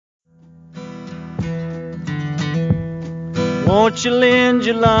Won't you lend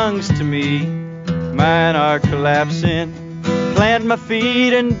your lungs to me? Mine are collapsing. Plant my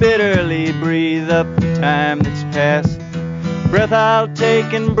feet and bitterly breathe up the time that's passed. Breath I'll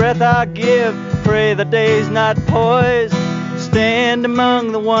take and breath I'll give. Pray the day's not poised. Stand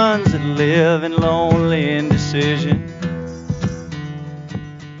among the ones that live in lonely indecision.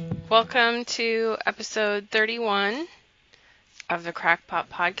 Welcome to episode 31 of the Crackpot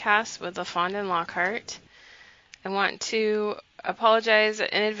Podcast with LaFond and Lockhart. I want to apologize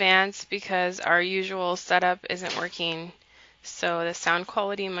in advance because our usual setup isn't working, so the sound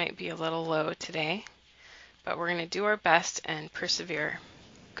quality might be a little low today, but we're going to do our best and persevere.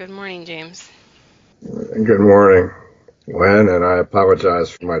 Good morning, James. Good morning, Lynn, and I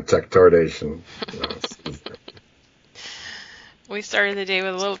apologize for my tech-tardation. We started the day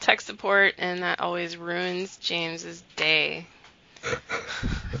with a little tech support, and that always ruins James's day.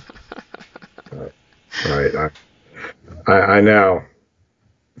 Right. I now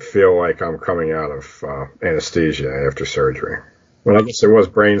feel like I'm coming out of anesthesia after surgery. Well, I guess it was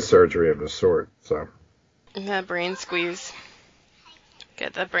brain surgery of a sort. So The brain squeeze.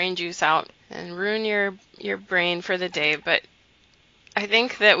 Get the brain juice out and ruin your brain for the day. But I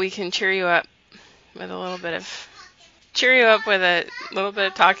think that we can cheer you up with a little bit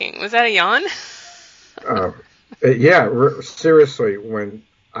of talking. Was that a yawn? Yeah, seriously, when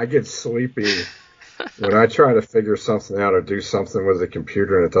I get sleepy, when I try to figure something out or do something with the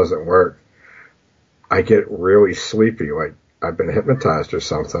computer and it doesn't work, I get really sleepy, like I've been hypnotized or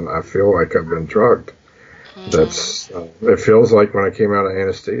something. I feel like I've been drugged. It feels like when I came out of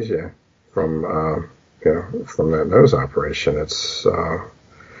anesthesia from that nose operation. It's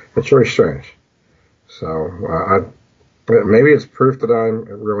very strange. So maybe it's proof that I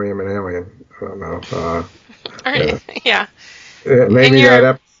really am an alien. I don't know. Yeah. Maybe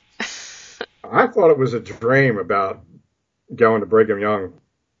I thought it was a dream about going to Brigham Young,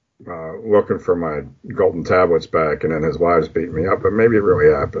 looking for my golden tablets back, and then his wives beat me up. But maybe it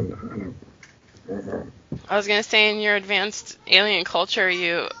really happened. I was gonna say, in your advanced alien culture,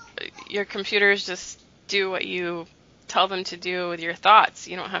 your computers just do what you tell them to do with your thoughts.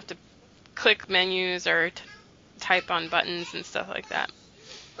 You don't have to click menus or type on buttons and stuff like that.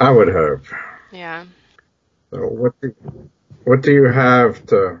 I would hope. Yeah. So what do you have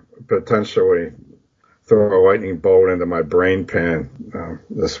to potentially throw a lightning bolt into my brain pan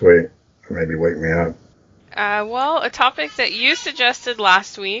this week? Maybe wake me up. Well, a topic that you suggested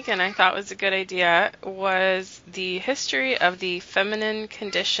last week, and I thought was a good idea, was the history of the feminine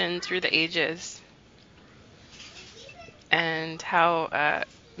condition through the ages, and how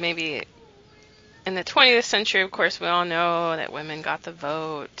maybe in the 20th century, of course, we all know that women got the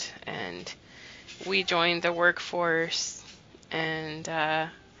vote, and we joined the workforce, and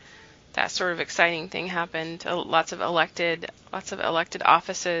that sort of exciting thing happened. Lots of elected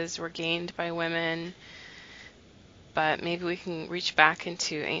offices were gained by women. But maybe we can reach back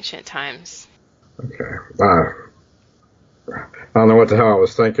into ancient times. Okay. I don't know what the hell I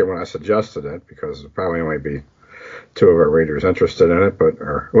was thinking when I suggested it, because there'll probably only be two of our readers interested in it, but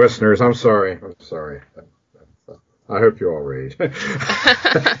our listeners, I'm sorry. I hope you all read.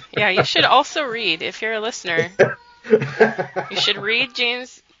 Yeah, you should also read if you're a listener. You should read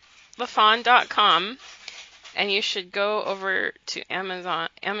JamesLaFond.com, and you should go over to Amazon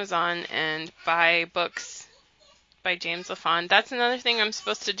and buy books by James LaFond. That's another thing I'm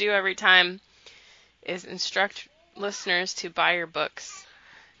supposed to do every time, is instruct listeners to buy your books.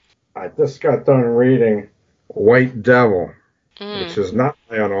 I just got done reading White Devil, which is not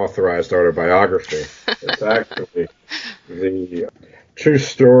my unauthorized autobiography. It's actually the true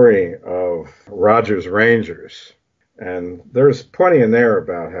story of Rogers Rangers. And there's plenty in there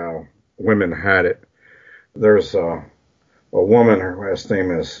about how women had it. There's a woman, her last name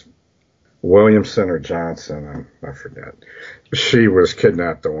is Williamson or Johnson, I forget. She was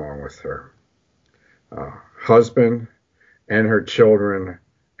kidnapped along with her husband and her children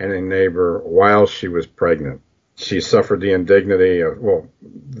and a neighbor while she was pregnant. She suffered the indignity of,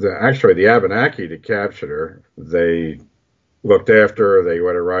 the Abenaki that captured her, they looked after her, they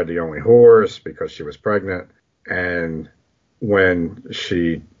let her ride the only horse because she was pregnant. And when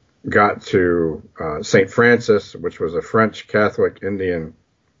she got to St. Francis, which was a French Catholic Indian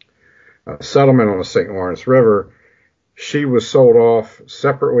settlement on the St. Lawrence River, she was sold off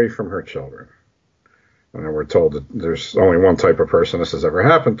separately from her children. And we're told that there's only one type of person this has ever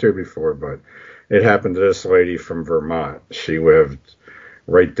happened to before, but it happened to this lady from Vermont. She lived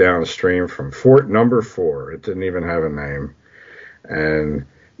right downstream from Fort Number 4. It didn't even have a name. And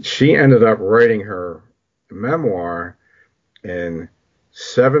she ended up writing her memoir in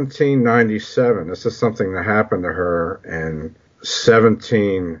 1797. This is something that happened to her in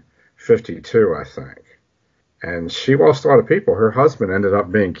 1752, I think. And she lost a lot of people. Her husband ended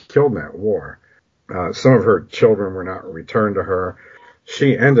up being killed in that war. Some of her children were not returned to her.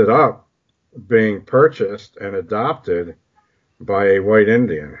 She ended up being purchased and adopted by a white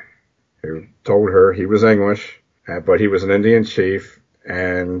Indian who told her he was English, but he was an Indian chief.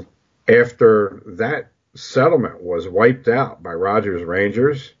 And after that settlement was wiped out by Rogers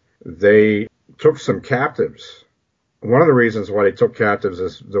Rangers, they took some captives. One of the reasons why they took captives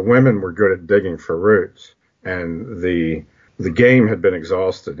is the women were good at digging for roots, and the game had been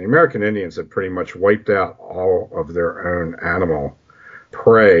exhausted. The American Indians had pretty much wiped out all of their own animal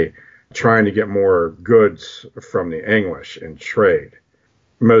prey, trying to get more goods from the English in trade.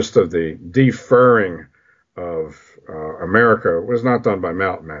 Most of the defurring of America was not done by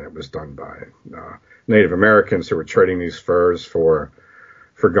mountain men. It was done by Native Americans who were trading these furs for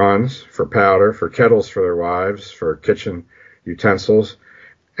guns, for powder, for kettles for their wives, for kitchen utensils,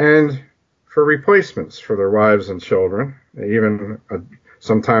 and for replacements for their wives and children, even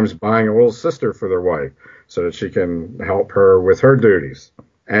sometimes buying a little sister for their wife so that she can help her with her duties.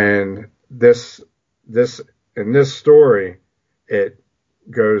 And in this story, it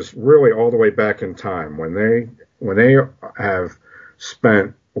goes really all the way back in time when they have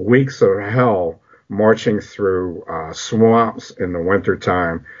spent weeks of hell marching through swamps in the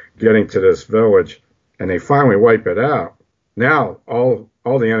wintertime, getting to this village, and they finally wipe it out. Now all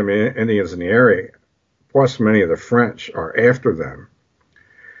the enemy Indians in the area, plus many of the French, are after them.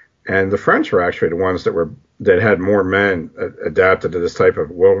 And the French were actually the ones that had more men adapted to this type of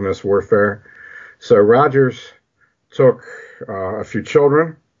wilderness warfare. So Rogers took a few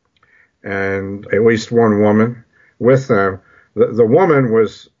children and at least one woman with them. The woman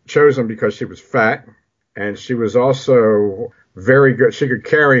was chosen because she was fat, and she was also very good. She could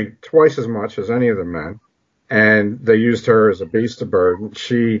carry twice as much as any of the men, and they used her as a beast of burden.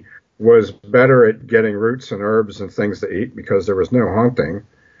 She was better at getting roots and herbs and things to eat because there was no hunting.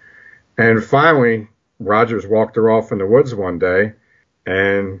 And finally, Rogers walked her off in the woods one day,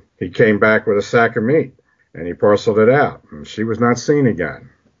 and he came back with a sack of meat, and he parceled it out, and she was not seen again.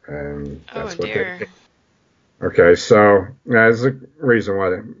 And that's what they did. Okay, so that's the reason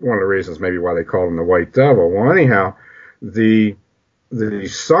why one of the reasons maybe why they called him the White Devil. Well, anyhow, the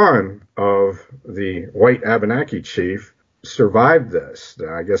son of the white Abenaki chief survived this.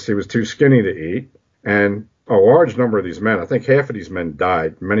 I guess he was too skinny to eat, and a large number of these men, I think half of these men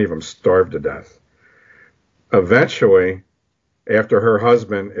died. Many of them starved to death. Eventually, after her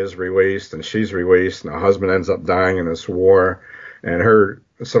husband is released and she's released, and the husband ends up dying in this war, and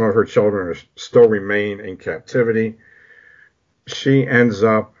some of her children still remain in captivity, she ends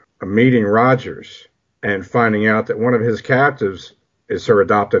up meeting Rogers and finding out that one of his captives is her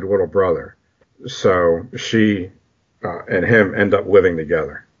adopted little brother. So she and him end up living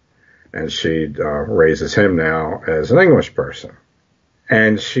together, and she raises him now as an English person.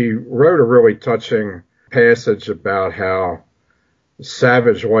 And she wrote a really touching passage about how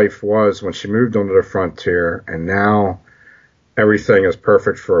savage life was when she moved onto the frontier, and now everything is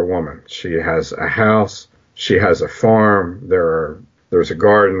perfect for a woman. She has a house, she has a farm, there's a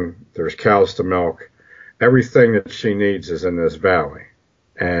garden, there's cows to milk. Everything that she needs is in this valley.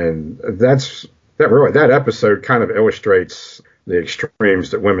 And that episode kind of illustrates the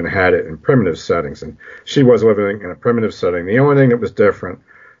extremes that women had it in primitive settings. And she was living in a primitive setting. The only thing that was different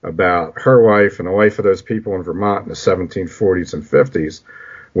about her life and the life of those people in Vermont in the 1740s and 50s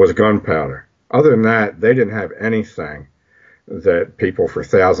was gunpowder. Other than that, they didn't have anything that people for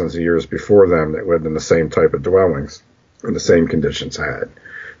thousands of years before them that lived in the same type of dwellings in the same conditions had.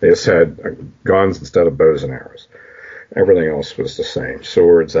 They just had guns instead of bows and arrows. Everything else was the same.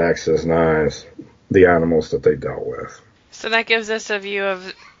 Swords, axes, knives, the animals that they dealt with. So that gives us a view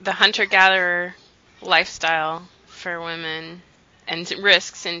of the hunter-gatherer lifestyle for women and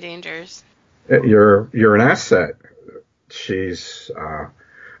risks and dangers. You're an asset. She's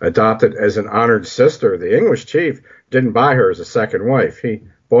adopted as an honored sister. The English chief didn't buy her as a second wife. He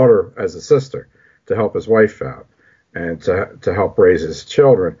bought her as a sister to help his wife out and to help raise his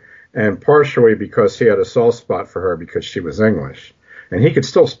children. And partially because he had a soft spot for her because she was English. And he could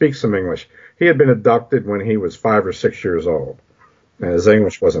still speak some English. He had been abducted when he was 5 or 6 years old, and his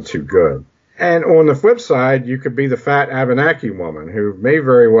English wasn't too good. And on the flip side, you could be the fat Abenaki woman who may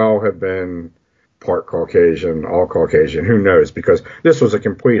very well have been part Caucasian, all Caucasian, who knows, because this was a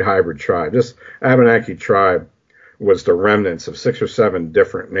complete hybrid tribe. This Abenaki tribe was the remnants of 6 or 7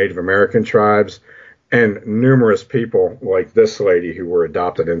 different Native American tribes and numerous people like this lady who were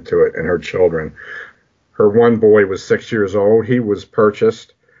adopted into it and her children. her one boy was 6 years old. He was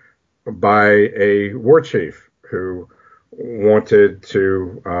purchased by a war chief who wanted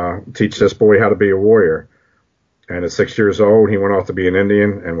to teach this boy how to be a warrior. And at 6 years old, he went off to be an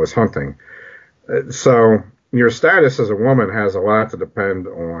Indian and was hunting. So your status as a woman has a lot to depend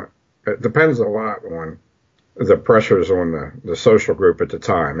on. It depends a lot on the pressures on the social group at the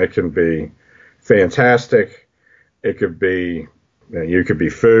time. It can be fantastic. It could be, you could be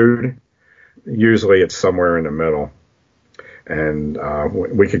food. Usually it's somewhere in the middle. And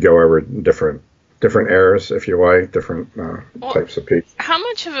we could go over different eras, if you like, different types of people. How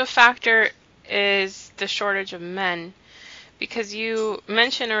much of a factor is the shortage of men? Because you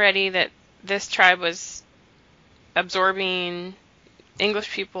mentioned already that this tribe was absorbing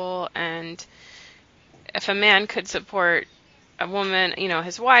English people, and if a man could support a woman,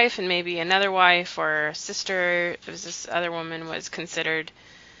 his wife and maybe another wife or a sister, if this other woman was considered,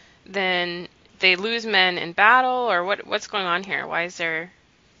 then they lose men in battle, or what's going on here? Why is there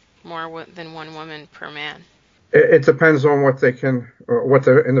more than one woman per man? It depends on what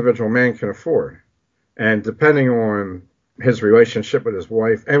the individual man can afford. And depending on his relationship with his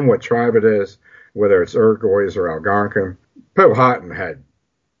wife and what tribe it is, whether it's Iroquois or Algonquin, Powhatan had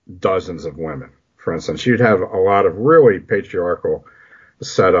dozens of women. For instance, you'd have a lot of really patriarchal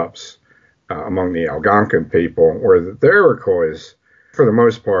setups among the Algonquin people, where the Iroquois, for the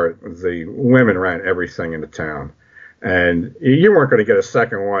most part, the women ran everything in the town. And you weren't going to get a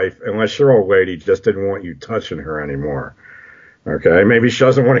second wife unless your old lady just didn't want you touching her anymore. Okay, maybe she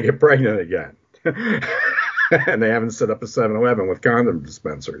doesn't want to get pregnant again. And they haven't set up a 7-Eleven with condom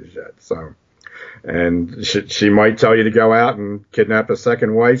dispensaries yet. So, and she might tell you to go out and kidnap a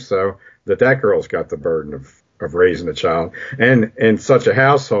second wife so that girl's got the burden of raising a child. And in such a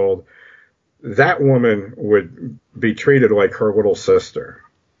household, that woman would be treated like her little sister.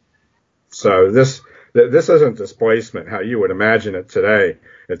 So this isn't displacement how you would imagine it today.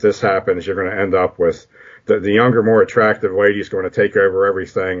 If this happens, you're going to end up with the younger, more attractive lady's going to take over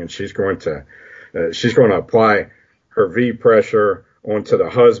everything, and she's going to apply her V pressure onto the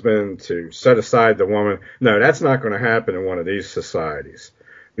husband to set aside the woman. No, that's not going to happen in one of these societies,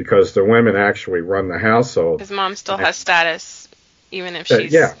 because the women actually run the household. Because mom still has status, even if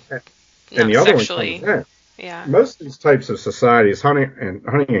she's and the other sexually. One comes in. Yeah. Most of these types of societies, hunting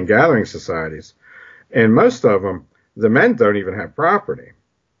and gathering societies, and most of them, the men don't even have property.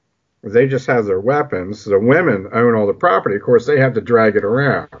 They just have their weapons. The women own all the property. Of course, they have to drag it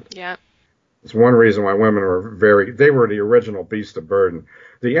around. Yeah. It's one reason why women were they were the original beast of burden.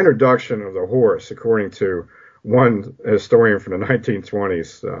 The introduction of the horse, according to one historian from the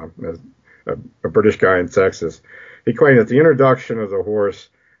 1920s, a British guy in Texas, he claimed that the introduction of the horse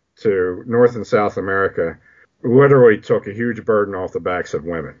to North and South America literally took a huge burden off the backs of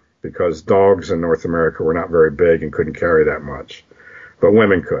women, because dogs in North America were not very big and couldn't carry that much, but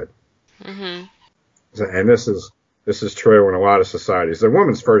women could. Mm-hmm. And this is true in a lot of societies. The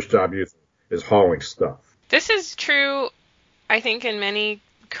woman's first job is hauling stuff. This is true, I think, in many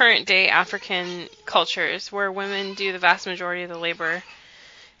current day African cultures where women do the vast majority of the labor.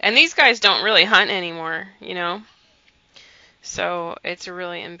 And these guys don't really hunt anymore, So it's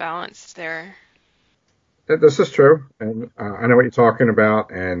really imbalanced there. This is true, and I know what you're talking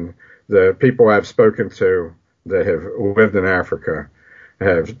about, and the people I've spoken to that have lived in Africa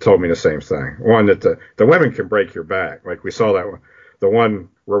have told me the same thing. One, that the women can break your back. Like we saw that the one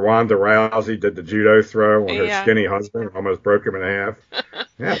Rwanda Rousey did the judo throw on her skinny husband, almost broke him in half.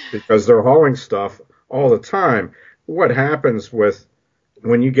 Yeah, because they're hauling stuff all the time. What happens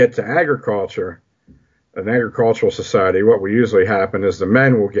when you get to agriculture, an agricultural society, what will usually happen is the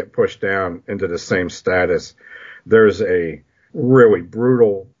men will get pushed down into the same status. There's a really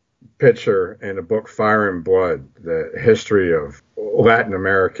brutal picture in the book Fire and Blood, the history of Latin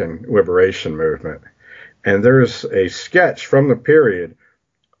American liberation movement. And there's a sketch from the period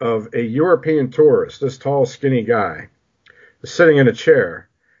of a European tourist, this tall, skinny guy, sitting in a chair,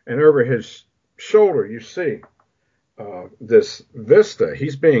 and over his shoulder you see this vista.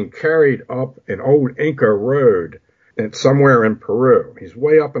 He's being carried up an old Inca road somewhere in Peru. He's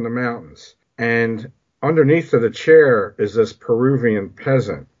way up in the mountains. And underneath of the chair is this Peruvian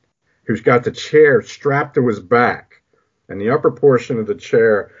peasant who's got the chair strapped to his back. And the upper portion of the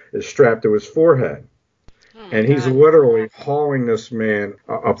chair is strapped to his forehead. And he's literally hauling this man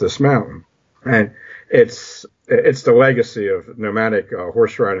up this mountain. And it's the legacy of nomadic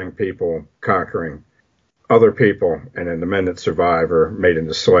horse riding people conquering other people, and then the men that survive are made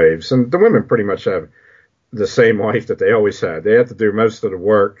into slaves. And the women pretty much have the same life that they always had. They have to do most of the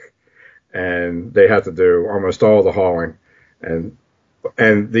work, and they have to do almost all the hauling. And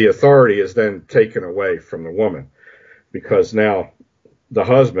And the authority is then taken away from the woman, because now the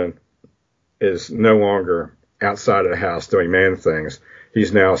husband is no longer outside of the house doing man things.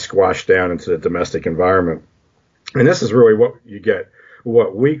 He's now squashed down into the domestic environment. And this is really what you get,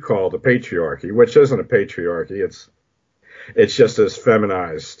 what we call the patriarchy, which isn't a patriarchy. It's just this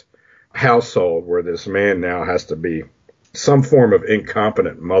feminized household where this man now has to be some form of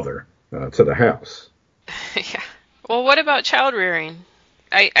incompetent mother to the house. Yeah. Well, what about child rearing?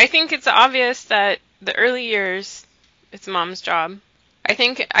 I think it's obvious that the early years, it's mom's job. I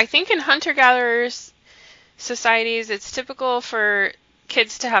think in hunter-gatherers societies, it's typical for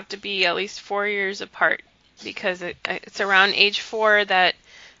kids to have to be at least 4 years apart, because it's around age 4 that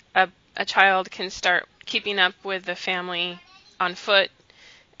a child can start keeping up with the family on foot,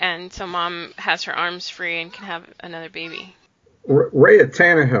 and so mom has her arms free and can have another baby. Rhea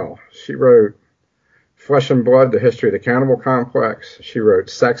Tannehill, she wrote Flesh and Blood, The History of the Cannibal Complex. She wrote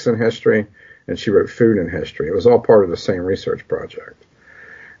Sex in History, and she wrote Food in History. It was all part of the same research project.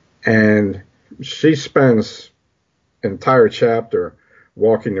 And she spends an entire chapter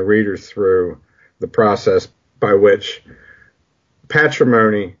walking the reader through the process by which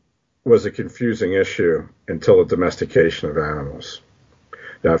patrimony was a confusing issue until the domestication of animals.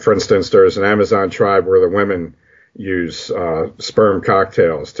 Now, for instance, there's an Amazon tribe where the women use sperm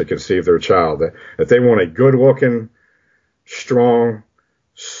cocktails to conceive their child. That they want a good-looking, strong,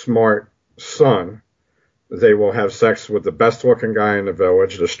 smart son, they will have sex with the best-looking guy in the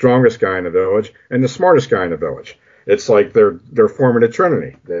village, the strongest guy in the village, and the smartest guy in the village. It's like they're forming a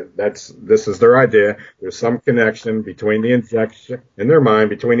trinity. This is their idea. There's some connection between the injection, in their mind,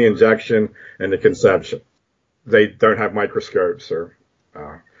 between the injection and the conception. They don't have microscopes or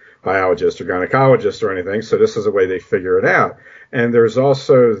biologists or gynecologists or anything, so this is the way they figure it out. And there's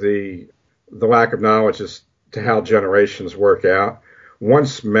also the lack of knowledge as to how generations work out.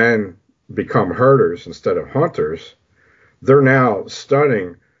 Once men become herders instead of hunters, they're now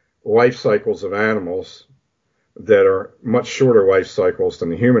studying life cycles of animals that are much shorter life cycles than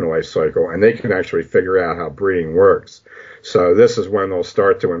the human life cycle, and they can actually figure out how breeding works. So this is when they'll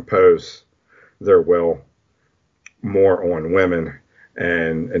start to impose their will more on women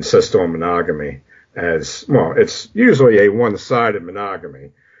and insist on monogamy as, well, it's usually a one-sided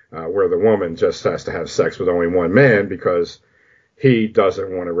monogamy, where the woman just has to have sex with only one man because he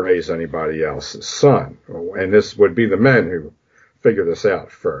doesn't want to raise anybody else's son. And this would be the men who figure this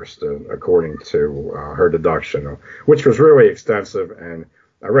out first, according to her deduction, which was really extensive, and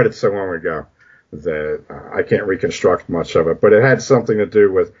I read it so long ago that I can't reconstruct much of it, but it had something to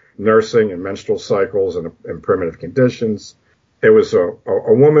do with nursing and menstrual cycles and primitive conditions. It was a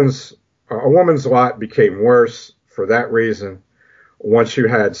woman's lot became worse for that reason once you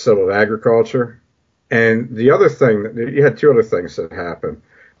had settled agriculture. And the other thing, you had two other things that happened.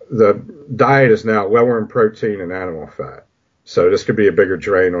 The diet is now lower in protein and animal fat. So this could be a bigger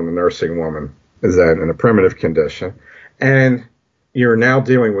drain on the nursing woman than in a primitive condition. And you're now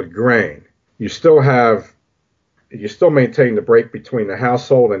dealing with grain. You still maintain the break between the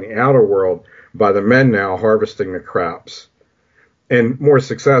household and the outer world by the men now harvesting the crops in more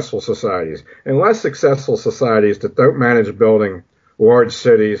successful societies. In less successful societies that don't manage building large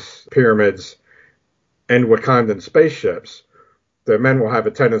cities, pyramids, and Wakandan spaceships, the men will have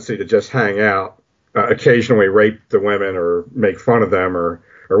a tendency to just hang out, occasionally rape the women or make fun of them or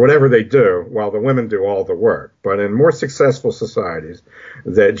whatever they do, while the women do all the work. But in more successful societies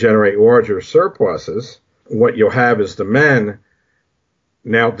that generate larger surpluses, what you'll have is the men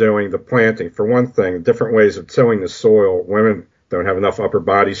now doing the planting. For one thing, different ways of tilling the soil. Women don't have enough upper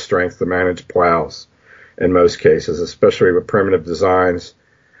body strength to manage plows in most cases, especially with primitive designs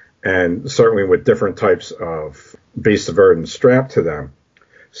and certainly with different types of beasts of burden strapped to them.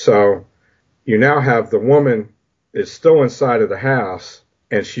 So you now have the woman is still inside of the house,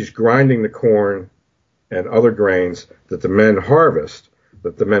 and she's grinding the corn and other grains that the men harvest,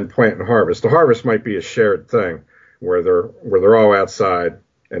 that the men plant and harvest. The harvest might be a shared thing where they're all outside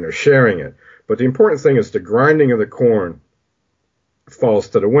and they're sharing it. But the important thing is the grinding of the corn falls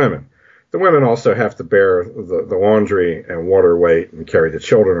to the women. The women also have to bear the laundry and water weight and carry the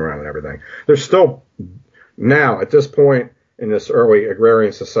children around and everything. There's still, now at this point in this early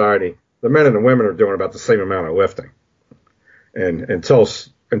agrarian society, the men and the women are doing about the same amount of lifting. And until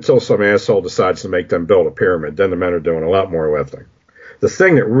some asshole decides to make them build a pyramid, then the men are doing a lot more lifting. The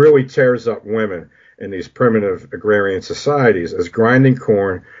thing that really tears up women in these primitive agrarian societies is grinding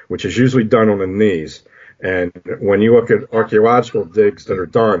corn, which is usually done on the knees. And when you look at archaeological digs that are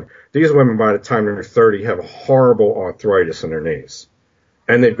done, these women by the time they're 30 have horrible arthritis in their knees.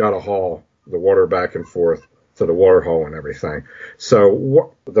 And they've got to haul the water back and forth the water hole and everything.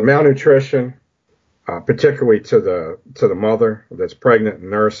 So the malnutrition, particularly to the mother that's pregnant and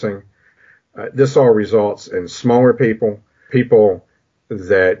nursing, this all results in smaller people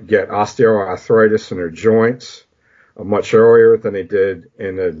that get osteoarthritis in their joints much earlier than they did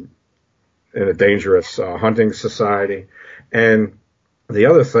in a dangerous hunting society. And the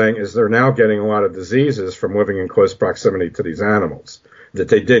other thing is they're now getting a lot of diseases from living in close proximity to these animals that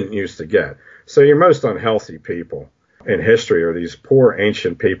they didn't used to get. So your most unhealthy people in history are these poor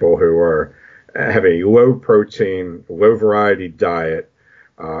ancient people who have a low protein, low variety diet,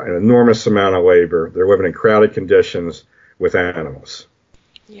 an enormous amount of labor. They're living in crowded conditions with animals.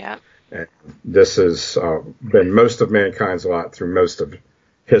 Yeah. And this has been most of mankind's lot through most of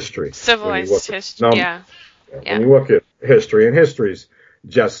history. Civilized history, yeah. When you look at history, and history's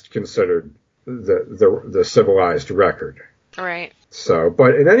just considered the civilized record. Right. So,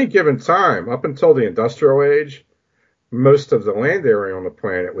 but at any given time, up until the industrial age, most of the land area on the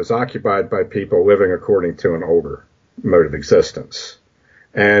planet was occupied by people living according to an older mode of existence.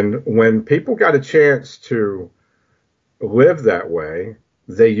 And when people got a chance to live that way,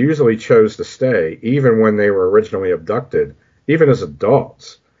 they usually chose to stay, even when they were originally abducted, even as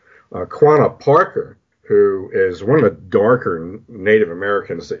adults. Quanah Parker, who is one of the darker Native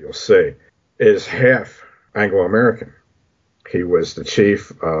Americans that you'll see, is half Anglo-American. He was the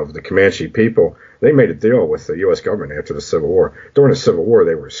chief of the Comanche people. They made a deal with the U.S. government after the Civil War. During the Civil War,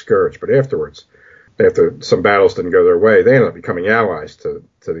 they were scourged, but afterwards, after some battles didn't go their way, they ended up becoming allies to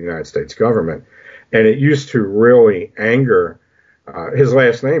the United States government. And it used to really anger. His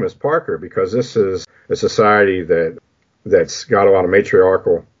last name is Parker because this is a society that's got a lot of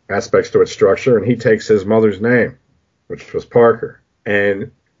matriarchal aspects to its structure, and he takes his mother's name, which was Parker.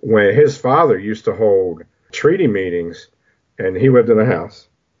 And when his father used to hold treaty meetings, and he lived in a house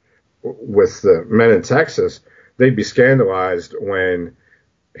with the men in Texas, they'd be scandalized when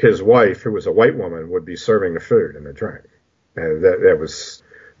his wife, who was a white woman, would be serving the food and the drink. And that was,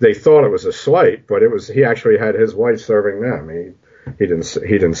 they thought it was a slight, but he actually had his wife serving them. He didn't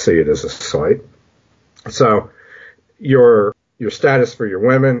see it as a slight. So your status for your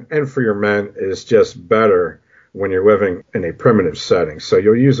women and for your men is just better when you're living in a primitive setting. So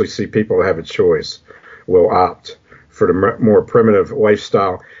you'll usually see people who have a choice will opt for the more primitive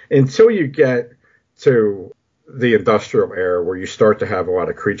lifestyle until you get to the industrial era where you start to have a lot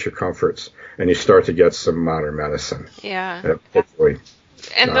of creature comforts and you start to get some modern medicine. Yeah.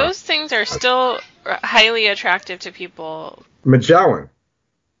 And those things are still highly attractive to people. Magellan,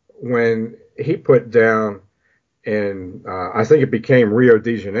 when he put down in, I think it became Rio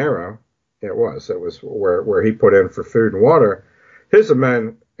de Janeiro, it was where he put in for food and water, his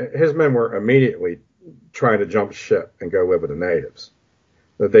men were immediately trying to jump ship and go live with the natives.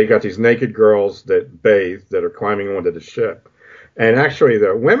 That they got these naked girls that bathe that are climbing onto the ship. And actually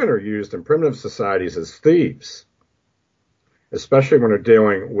the women are used in primitive societies as thieves, especially when they're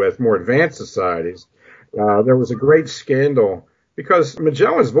dealing with more advanced societies. There was a great scandal because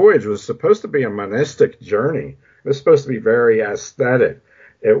Magellan's voyage was supposed to be a monastic journey. It was supposed to be very aesthetic.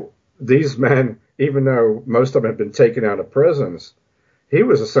 These men, even though most of them had been taken out of prisons, he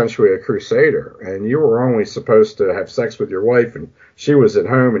was essentially a crusader, and you were only supposed to have sex with your wife, and she was at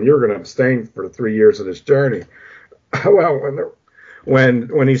home, and you were going to abstain for the 3 years of this journey. Well,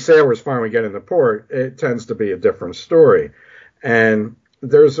 when these sailors finally get into port, it tends to be a different story. And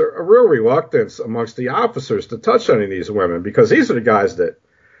there's a real reluctance amongst the officers to touch any of these women because these are the guys that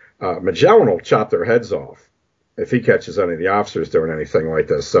Magellan will chop their heads off if he catches any of the officers doing anything like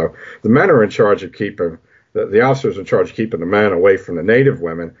this. So the men are in charge of keeping the officers are in charge of keeping the men away from the native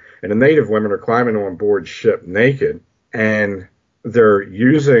women, and the native women are climbing on board ship naked, and they're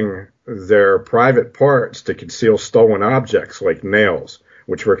using their private parts to conceal stolen objects like nails,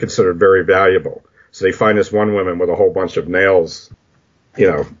 which were considered very valuable. So they find this one woman with a whole bunch of nails,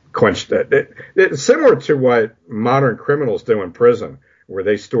 clenched. It's similar to what modern criminals do in prison, where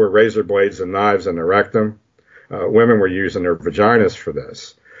they store razor blades and knives in their rectum. Women were using their vaginas for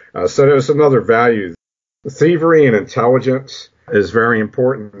this. So there's another value. Thievery and intelligence is very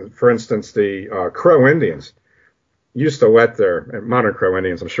important. For instance, the Crow Indians used to let modern Crow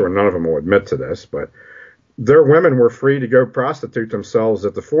Indians, I'm sure none of them will admit to this, but their women were free to go prostitute themselves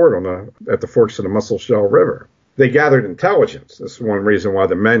at the fort at the forks of the Musselshell River. They gathered intelligence. That's one reason why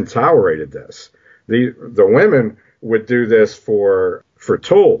the men tolerated this. The women would do this for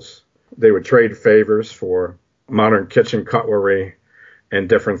tools. They would trade favors for modern kitchen cutlery and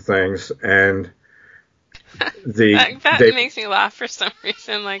different things, and that makes me laugh for some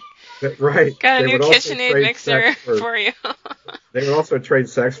reason. Like, right, got a new KitchenAid mixer for you. They would also trade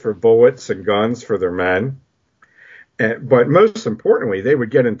sex for bullets and guns for their men. But most importantly, they would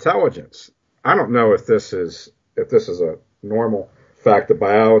get intelligence. I don't know if this is a normal fact of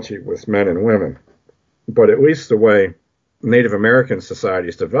biology with men and women, but at least the way Native American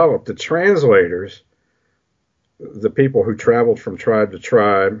societies developed, the translators, the people who traveled from tribe to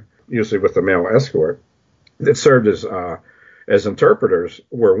tribe, usually with a male escort, that served as interpreters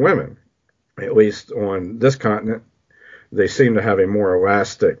were women. At least on this continent, they seem to have a more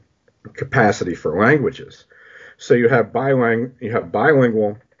elastic capacity for languages. So you have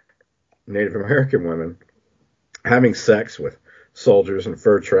bilingual Native American women having sex with soldiers and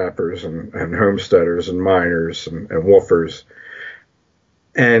fur trappers and homesteaders and miners and wolfers,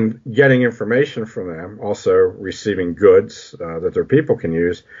 and getting information from them, also receiving goods that their people can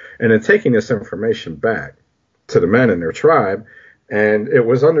use, and then taking this information back to the men in their tribe. And it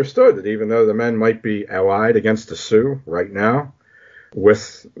was understood that even though the men might be allied against the Sioux right now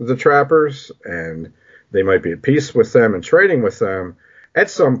with the trappers, and they might be at peace with them and trading with them, at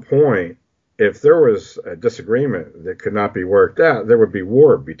some point, if there was a disagreement that could not be worked out, there would be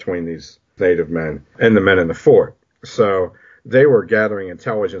war between these Native men and the men in the fort. So they were gathering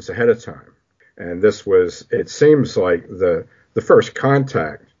intelligence ahead of time. And this was, it seems like, the first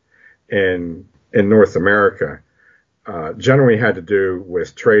contact in North America generally had to do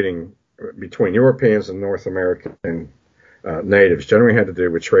with trading between Europeans and North American natives, generally had to do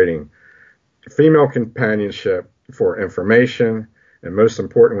with trading female companionship for information, and most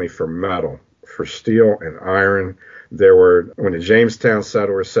importantly for metal, for steel and iron. When the Jamestown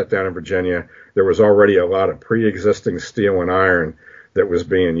settlers set down in Virginia, there was already a lot of pre-existing steel and iron that was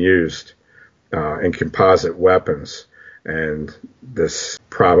being used in composite weapons. And this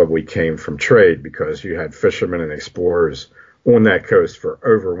probably came from trade, because you had fishermen and explorers on that coast for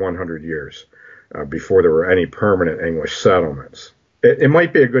over 100 years before there were any permanent English settlements. It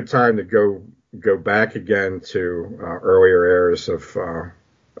might be a good time to go back again to earlier eras of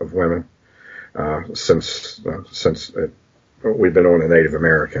women, since we've been on the Native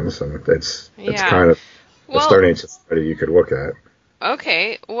Americans, and it's kind of a Stone Age society you could look at.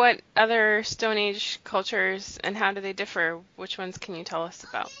 Okay, what other Stone Age cultures, and how do they differ? Which ones can you tell us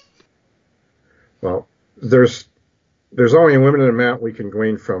about? Well, there's only a limited amount we can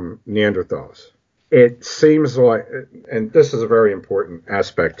glean from Neanderthals. It seems like, and this is a very important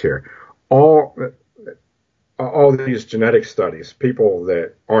aspect here, all these genetic studies, people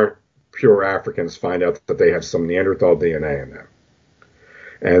that aren't pure Africans find out that they have some Neanderthal DNA in them.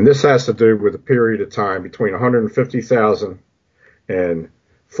 And this has to do with a period of time between 150,000 and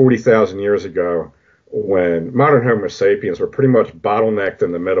 40,000 years ago, when modern Homo sapiens were pretty much bottlenecked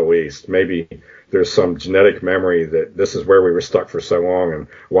in the Middle East. Maybe there's some genetic memory that this is where we were stuck for so long, and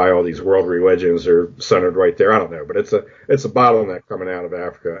why all these world religions are centered right there. I don't know, but it's a bottleneck coming out of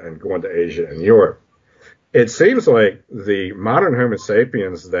Africa and going to Asia and Europe. It seems like the modern Homo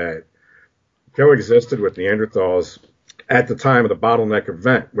sapiens that coexisted with Neanderthals at the time of the bottleneck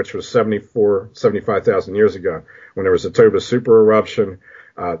event, which was 75,000 years ago, when there was a Toba super eruption,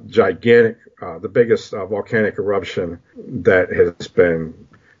 gigantic, the biggest volcanic eruption that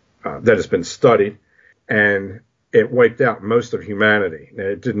has been studied, and it wiped out most of humanity. Now,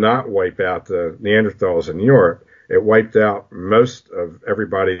 it did not wipe out the Neanderthals in Europe. It wiped out most of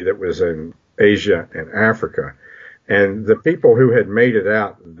everybody that was in Asia and Africa. And the people who had made it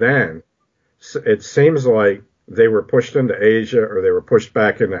out then, it seems like they were pushed into Asia or they were pushed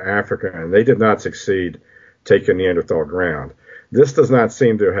back into Africa, and they did not succeed taking Neanderthal ground. This does not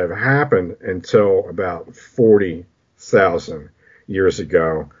seem to have happened until about 40,000 years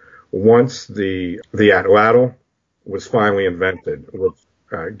ago, once the atlatl was finally invented, which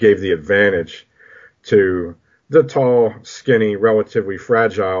gave the advantage to the tall, skinny, relatively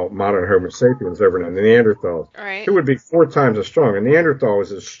fragile modern Homo sapiens over the Neanderthals, right, who would be 4 times as strong. A Neanderthal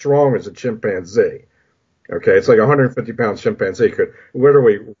is as strong as a chimpanzee. Okay, it's like a 150-pound chimpanzee could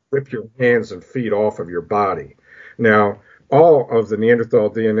literally rip your hands and feet off of your body. Now, all of the Neanderthal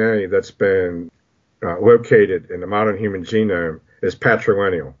DNA that's been located in the modern human genome is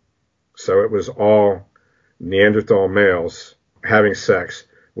patrilineal. So it was all Neanderthal males having sex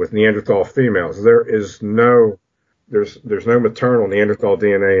with Neanderthal females. There's no maternal Neanderthal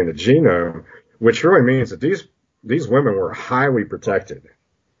DNA in the genome, which really means that these women were highly protected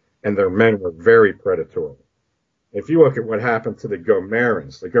and their men were very predatory. If you look at what happened to the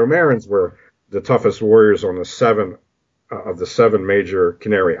Gomerans were the toughest warriors on the 7 major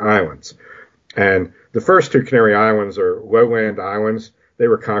Canary Islands. And the first 2 Canary Islands are lowland islands. They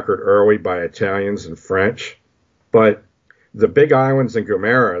were conquered early by Italians and French. But the big islands in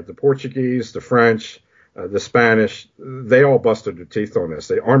Gomera, the Portuguese, the French, The Spanish, they all busted their teeth on this.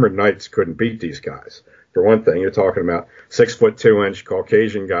 The armored knights couldn't beat these guys. For one thing, you're talking about 6'2"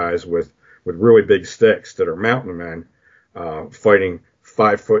 Caucasian guys with really big sticks that are mountain men, fighting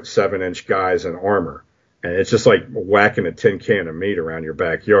 5'7" guys in armor. And it's just like whacking a tin can of meat around your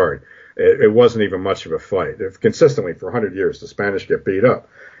backyard. It wasn't even much of a fight. Consistently for 100 years, the Spanish get beat up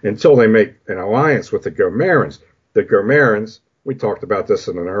until they make an alliance with the Gomerans. The Gomerans, we talked about this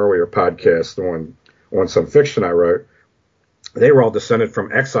in an earlier podcast on some fiction I wrote. They were all descended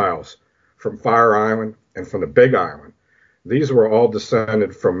from exiles from Fire Island and from the Big Island. These were all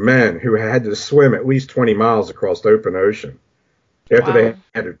descended from men who had to swim at least 20 miles across the open ocean after they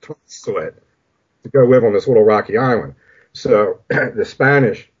had their tongues slit to go live on this little rocky island. So the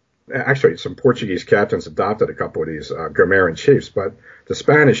Spanish, actually some Portuguese captains adopted a couple of these Gomeran chiefs, but the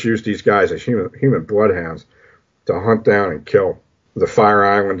Spanish used these guys as human bloodhounds to hunt down and kill the Fire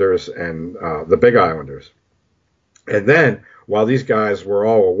Islanders and the Big Islanders. And then, while these guys were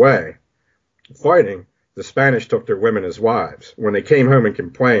all away fighting, the Spanish took their women as wives. When they came home and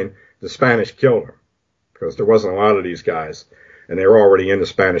complained, the Spanish killed them because there wasn't a lot of these guys, and they were already in the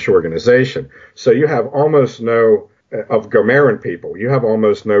Spanish organization. So you have almost no, of Gomeran people, you have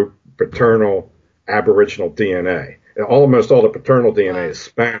almost no paternal Aboriginal DNA. Almost all the paternal DNA is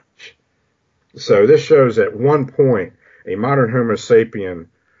Spanish. So this shows at one point a modern Homo sapien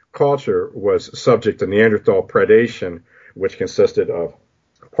culture was subject to Neanderthal predation, which consisted of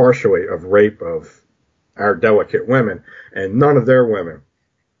partially of rape of our delicate women, and none of their women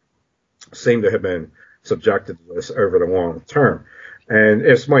seem to have been subjected to this over the long term. And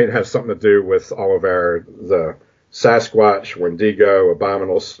this might have something to do with all of the Sasquatch, Wendigo,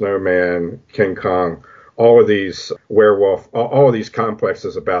 Abominable Snowman, King Kong, all of these werewolf, all of these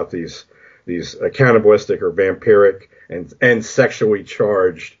complexes about these cannibalistic or vampiric and sexually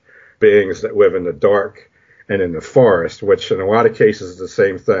charged beings that live in the dark and in the forest, which in a lot of cases is the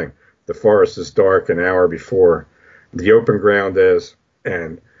same thing. The forest is dark an hour before the open ground is,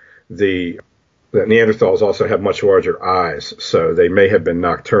 and the Neanderthals also have much larger eyes, so they may have been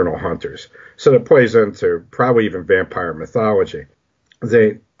nocturnal hunters. So it plays into probably even vampire mythology.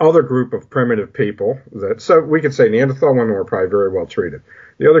 The other group of primitive people so we could say Neanderthal women were probably very well treated.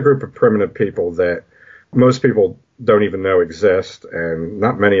 The other group of primitive people that most people don't even know exist, and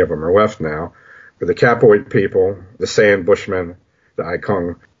not many of them are left now, are the Capoid people, the Sand Bushmen, the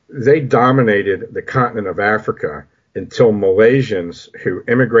Aikong. They dominated the continent of Africa until Malaysians who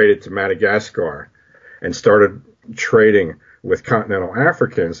immigrated to Madagascar and started trading with continental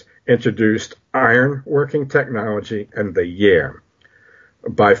Africans introduced iron working technology and the yam.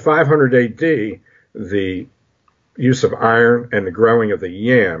 By 500 AD, the use of iron and the growing of the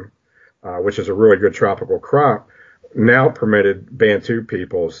yam, which is a really good tropical crop, now permitted Bantu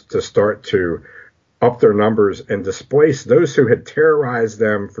peoples to start to up their numbers and displace those who had terrorized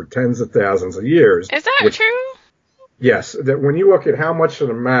them for tens of thousands of years. Is that true? Yes. That when you look at how much of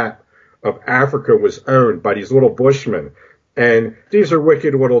the map of Africa was owned by these little bushmen, and these are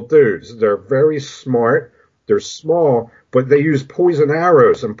wicked little dudes. They're very smart. They're small, but they use poison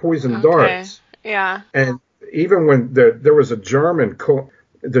arrows and poison darts. Yeah. And even when there was a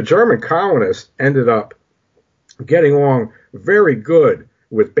the German colonists ended up getting along very good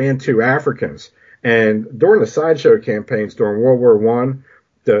with Bantu Africans. And during the sideshow campaigns during World War I,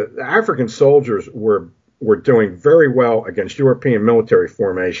 the African soldiers were doing very well against European military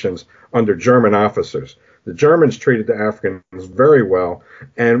formations under German officers. The Germans treated the Africans very well.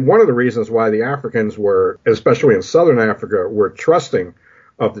 And one of the reasons why the Africans were, especially in southern Africa, were trusting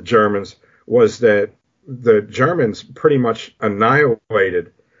of the Germans was that the Germans pretty much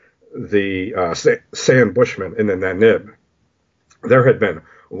annihilated the Sand Bushmen in the Nanib. There had been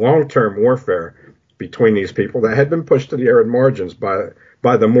long-term warfare between these people that had been pushed to the arid margins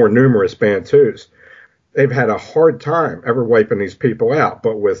by the more numerous Bantus. They've had a hard time ever wiping these people out,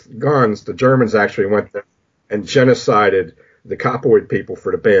 but with guns, the Germans actually went there and genocided the Capoid people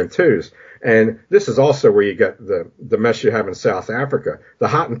for the Bantus. And this is also where you get the mess you have in South Africa. The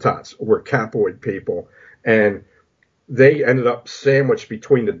Hottentots were Capoid people, and they ended up sandwiched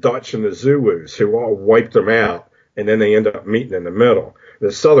between the Dutch and the Zulus, who all wiped them out, and then they ended up meeting in the middle.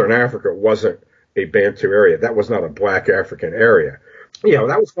 The Southern Africa wasn't a Bantu area. That was not a black African area. You know,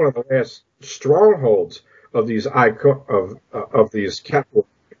 that was one of the last strongholds of these Capoid.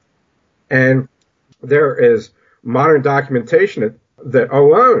 And there is modern documentation that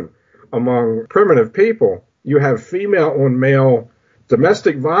alone among primitive people, you have female-on-male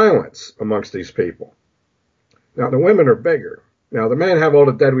domestic violence amongst these people. Now, the women are bigger. Now, the men have all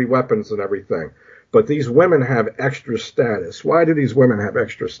the deadly weapons and everything, But these women have extra status. Why do these women have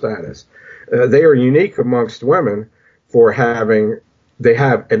extra status? They are unique amongst women for they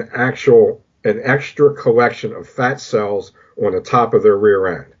have an extra collection of fat cells on the top of their rear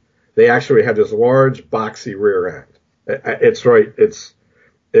end. They actually have this large, boxy rear end.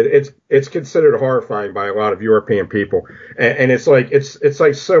 It's considered horrifying by a lot of European people, and it's like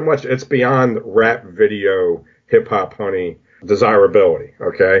so much. It's beyond rap video, hip hop, honey desirability.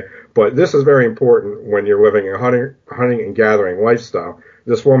 Okay, but this is very important when you're living a hunting and gathering lifestyle.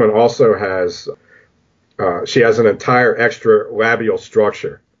 This woman also has she has an entire extra labial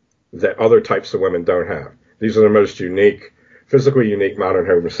structure that other types of women don't have. These are the most physically unique modern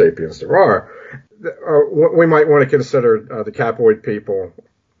Homo sapiens there are. We might want to consider the Capoid people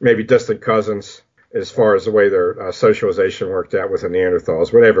maybe distant cousins as far as the way their socialization worked out with the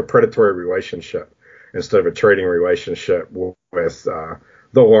Neanderthals, where they have a predatory relationship instead of a trading relationship with the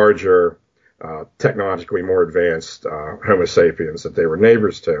larger, technologically more advanced Homo sapiens that they were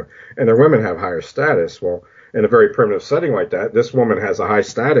neighbors to. And their women have higher status. Well, in a very primitive setting like that, this woman has a high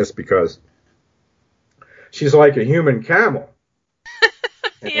status because she's like a human camel.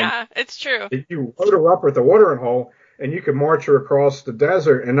 Yeah, it's true. You load her up with a watering hole, and you can march her across the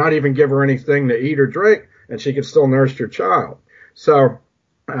desert and not even give her anything to eat or drink, and she can still nurse your child. So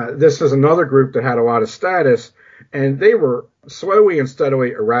this is another group that had a lot of status, and they were slowly and steadily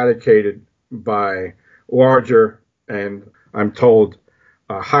eradicated by larger and, I'm told,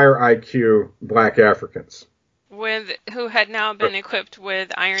 higher IQ black Africans. Who had now been equipped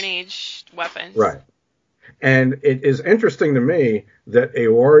with Iron Age weapons. Right. And it is interesting to me that a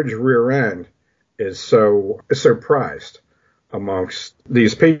large rear end is so prized amongst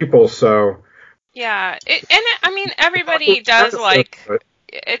these people. So yeah, everybody does like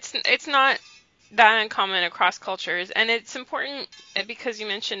it's not that uncommon across cultures, and it's important because you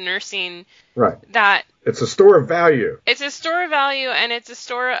mentioned nursing. Right. That it's a store of value. It's a store of value, and it's a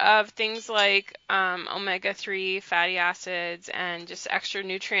store of things like omega-3 fatty acids and just extra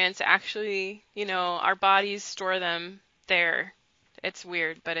nutrients. Actually, our bodies store them there. It's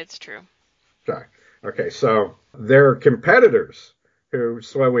weird, but it's true. Okay. So their competitors who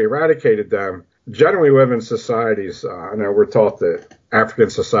slowly eradicated them generally live in societies. I know we're taught that African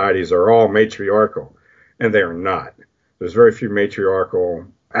societies are all matriarchal, and they are not. There's very few matriarchal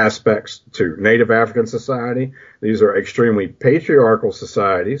aspects to native African society. These are extremely patriarchal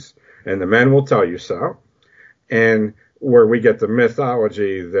societies, and the men will tell you so. And where we get the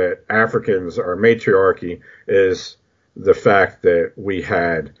mythology that Africans are matriarchy is the fact that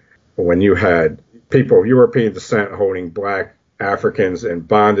when you had people of European descent holding black Africans in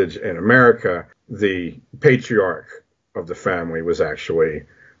bondage in America, the patriarch of the family was actually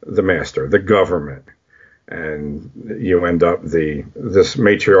the master, the government. And you end up this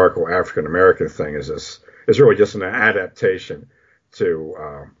matriarchal African American thing is really just an adaptation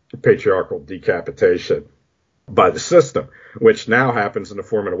to patriarchal decapitation by the system, which now happens in the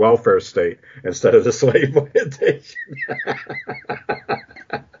form of a welfare state instead of the slave plantation.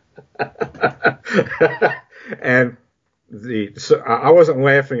 And I wasn't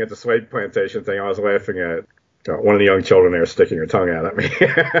laughing at the slave plantation thing. I was laughing at one of the young children there sticking her tongue out at me.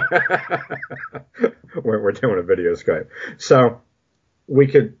 We're doing a video Skype. So we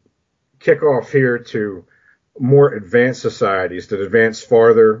could kick off here to more advanced societies that advance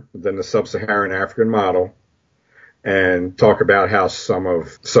farther than the sub-Saharan African model and talk about how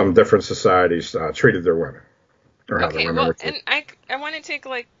some different societies treated their women. Okay, well, and I want to take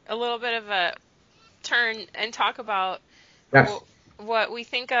like a little bit of a turn and talk about what we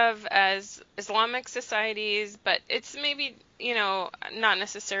think of as Islamic societies, but it's maybe, not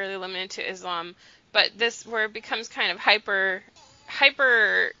necessarily limited to Islam, but this where it becomes kind of hyper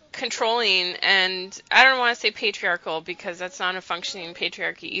controlling, and I don't want to say patriarchal because that's not a functioning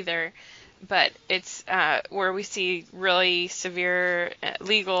patriarchy either, but it's where we see really severe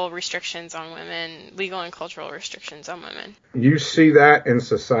legal restrictions on women, legal and cultural restrictions on women. You see that in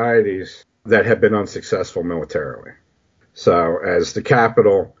societies that have been unsuccessful militarily. So as the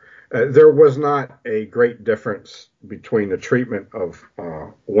capital, there was not a great difference between the treatment of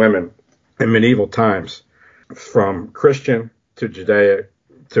women in medieval times from Christian to Judaic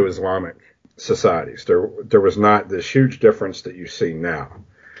to Islamic societies. There was not this huge difference that you see now.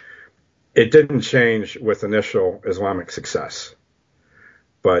 It didn't change with initial Islamic success.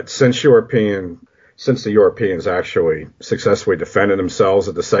 But since the Europeans actually successfully defended themselves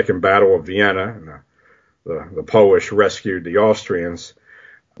at the Second Battle of Vienna, and the Polish rescued the Austrians,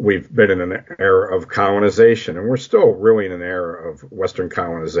 we've been in an era of colonization, and we're still really in an era of Western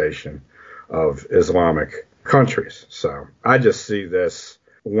colonization of Islamic countries. So I just see this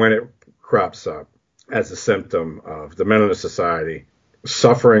when it crops up as a symptom of the men in the society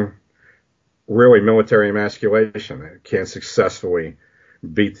suffering really military emasculation. They can't successfully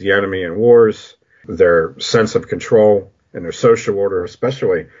beat the enemy in wars. Their sense of control and their social order,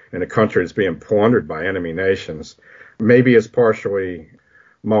 especially in a country that's being plundered by enemy nations, maybe is partially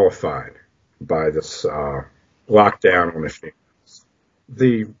mollified by this lockdown on the females.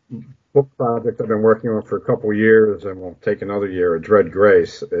 The book project I've been working on for a couple of years, and will take another year, Dread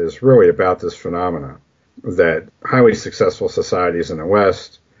Grace, is really about this phenomena that highly successful societies in the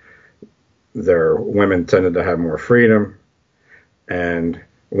West, their women tended to have more freedom, and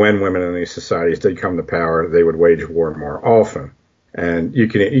when women in these societies did come to power, they would wage war more often. And you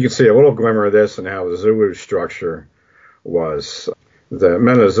can see a little glimmer of this in how the Zulu structure was. The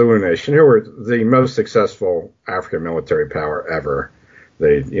men of the Zulu nation, who were the most successful African military power ever,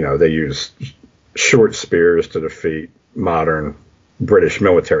 they used short spears to defeat modern British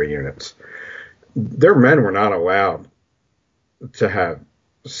military units. Their men were not allowed to have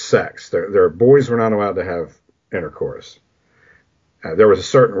sex. Their boys were not allowed to have intercourse. There was a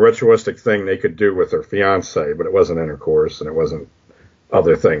certain ritualistic thing they could do with their fiancé, but it wasn't intercourse, and it wasn't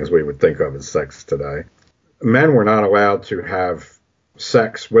other things we would think of as sex today. Men were not allowed to have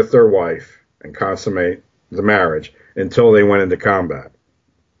sex with their wife and consummate the marriage until they went into combat.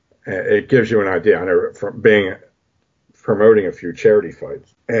 It gives you an idea. I know from promoting a few charity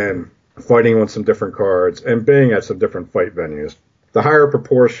fights and fighting on some different cards and being at some different fight venues, the higher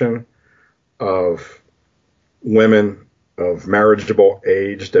proportion of women of marriageable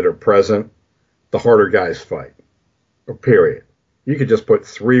age that are present, the harder guys fight. Period. You could just put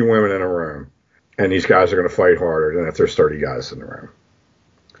 3 women in a room, and these guys are going to fight harder than if there's 30 guys in the room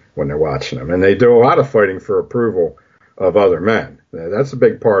when they're watching them. And they do a lot of fighting for approval of other men. That's a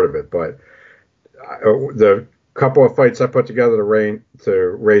big part of it. But the couple of fights I put together to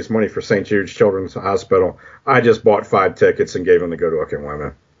raise money for St. Jude's Children's Hospital, I just bought 5 tickets and gave them to good-looking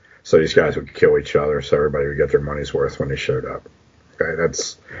women. So these guys would kill each other, so everybody would get their money's worth when they showed up. Okay,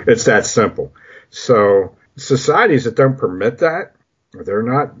 it's that simple. So societies that don't permit that, their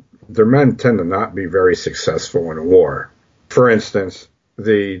men tend to not be very successful in war. For instance,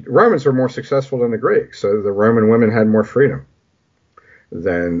 the Romans were more successful than the Greeks, so the Roman women had more freedom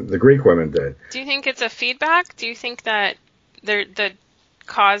than the Greek women did. Do you think it's a feedback? Do you think that the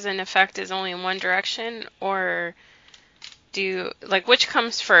cause and effect is only in one direction, or which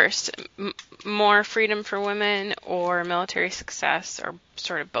comes first, more freedom for women or military success, or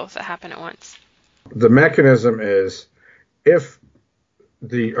sort of both that happen at once? The mechanism is, if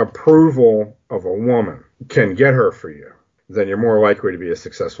the approval of a woman can get her for you, then you're more likely to be a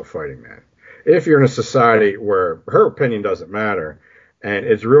successful fighting man. If you're in a society where her opinion doesn't matter, and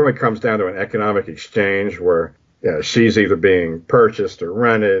it really comes down to an economic exchange where she's either being purchased or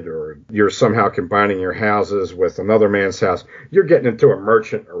rented, or you're somehow combining your houses with another man's house, you're getting into a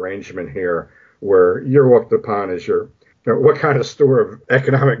merchant arrangement here where you're looked upon as what kind of store of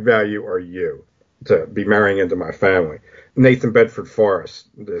economic value are you to be marrying into my family? Nathan Bedford Forrest,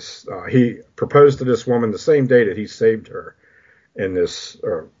 he proposed to this woman the same day that he saved her in this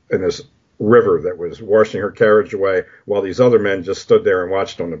river that was washing her carriage away while these other men just stood there and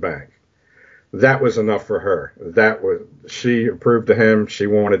watched on the bank. That was enough for her. She approved to him. She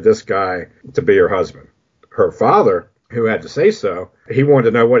wanted this guy to be her husband. Her father, who had to say so, he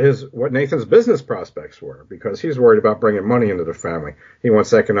wanted to know what Nathan's business prospects were, because he's worried about bringing money into the family. He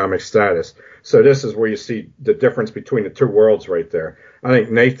wants economic status. So this is where you see the difference between the two worlds right there. I think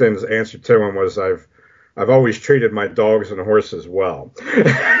Nathan's answer to him was, I've always treated my dogs and horses well,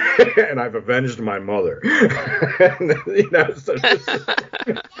 and I've avenged my mother.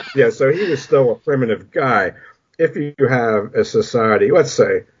 So he was still a primitive guy. If you have a society, let's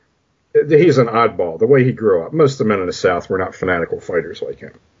say he's an oddball, the way he grew up, most of the men in the South were not fanatical fighters like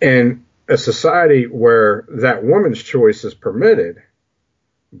him. In a society where that woman's choice is permitted,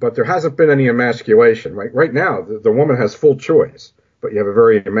 but there hasn't been any emasculation. Right now, the woman has full choice, but you have a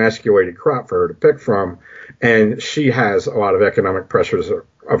very emasculated crop for her to pick from, and she has a lot of economic pressures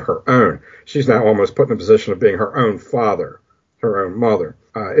of her own. She's now almost put in a position of being her own father, her own mother.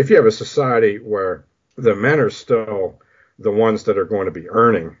 If you have a society where the men are still the ones that are going to be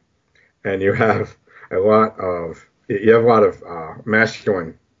earning, and you have a lot of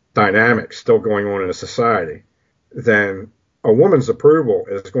masculine dynamics still going on in a society, then a woman's approval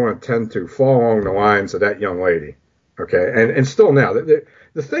is going to tend to fall along the lines of that young lady. Okay, and still now, the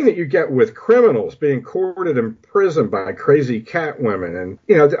thing that you get with criminals being courted in prison by crazy cat women,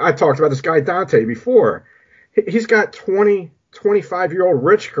 and, I talked about this guy Dante before. He's got 25-year-old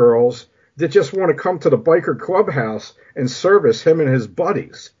rich girls that just want to come to the biker clubhouse and service him and his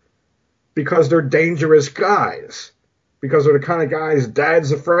buddies. because they're dangerous guys, because they're the kind of guys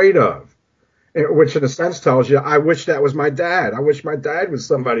Dad's afraid of, which in a sense tells you, I wish that was my dad. I wish my dad was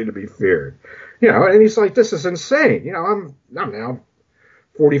somebody to be feared. And he's like, this is insane. I'm now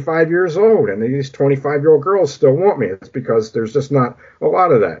 45 years old, and these 25-year-old girls still want me. It's because there's just not a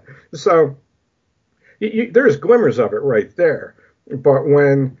lot of that. So there's glimmers of it right there. But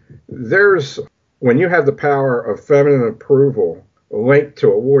when you have the power of feminine approval linked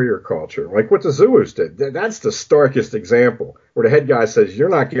to a warrior culture, like what the Zulus did, that's the starkest example, where the head guy says, you're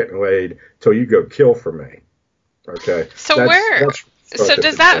not getting laid till you go kill for me. Okay. So so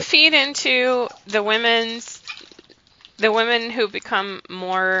does that feed into the women who become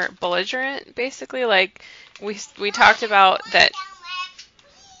more belligerent, basically? Like we talked about that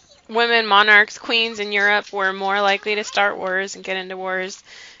women monarchs, queens in Europe were more likely to start wars and get into wars.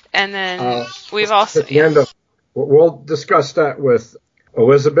 And then we've also... We'll discuss that with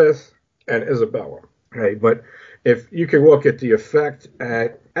Elizabeth and Isabella. Okay, but if you can look at the effect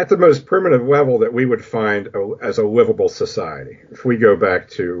at the most primitive level that we would find as a livable society, if we go back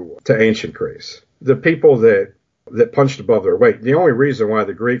to ancient Greece, the people that punched above their weight, the only reason why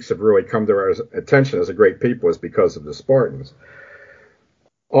the Greeks have really come to our attention as a great people is because of the Spartans.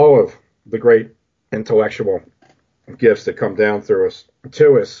 All of the great intellectual gifts that come down to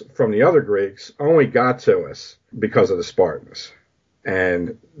us from the other Greeks only got to us because of the Spartans.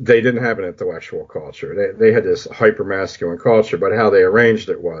 And they didn't have an intellectual culture. They had this hyper-masculine culture, but how they arranged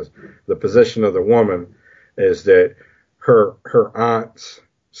it was the position of the woman is that her aunts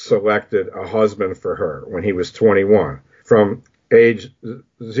selected a husband for her when he was 21. From age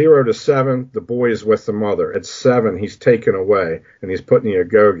 0 to 7, the boy is with the mother. At 7, he's taken away and he's put in the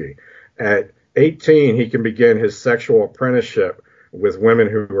agoge. At 18, he can begin his sexual apprenticeship with women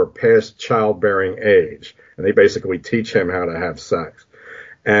who are past childbearing age. And they basically teach him how to have sex.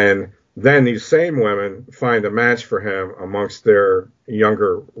 And then these same women find a match for him amongst their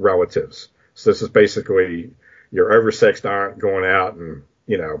younger relatives. So this is basically your oversexed aunt going out and,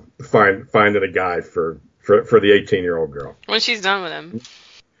 finding a guy for the 18-year-old girl. When she's done with him.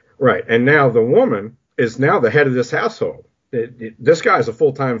 Right. And now the woman is now the head of this household. This guy's a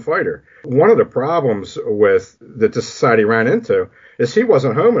full-time fighter. One of the problems that the society ran into is he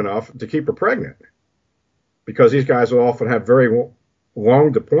wasn't home enough to keep her pregnant, because these guys would often have very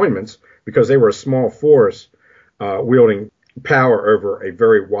long deployments because they were a small force wielding power over a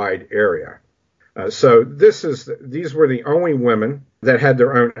very wide area. So these were the only women that had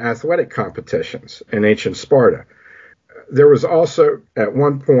their own athletic competitions in ancient Sparta. There was also, at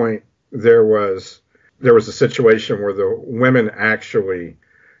one point, there was a situation where the women actually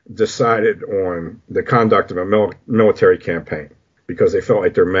decided on the conduct of a military campaign because they felt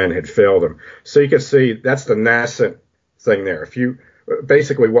like their men had failed them. So you can see that's the nascent thing there.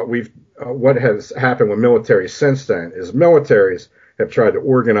 Basically what has happened with military since then is militaries have tried to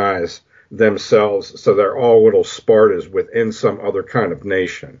organize themselves so they're all little Spartas within some other kind of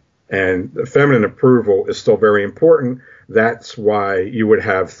nation. And the feminine approval is still very important. That's why you would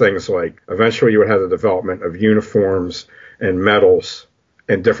have things like, eventually you would have the development of uniforms and medals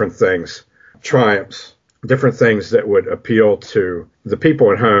and different things, triumphs, different things that would appeal to the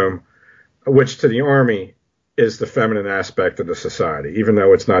people at home, which to the army is the feminine aspect of the society. Even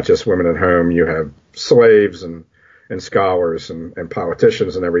though it's not just women at home, you have slaves and scholars and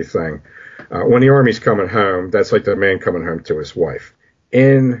politicians and everything. When the army's coming home, that's like the man coming home to his wife.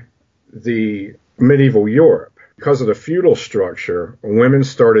 In the medieval Europe, because of the feudal structure, women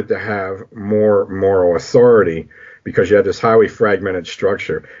started to have more moral authority because you had this highly fragmented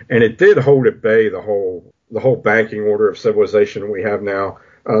structure. And it did hold at bay the whole banking order of civilization we have now.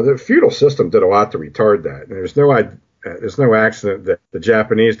 The feudal system did a lot to retard that. And there's no accident that the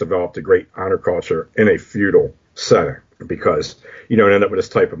Japanese developed a great honor culture in a feudal setting, because you don't end up with this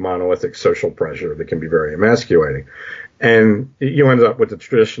type of monolithic social pressure that can be very emasculating. And you end up with the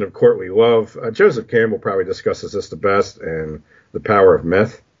tradition of courtly love. Joseph Campbell probably discusses this the best in The Power of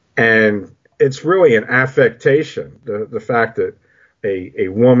Myth. And it's really an affectation, the fact that a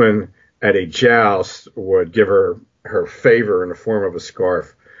woman at a joust would give her favor in the form of a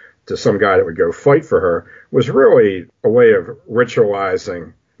scarf to some guy that would go fight for her, was really a way of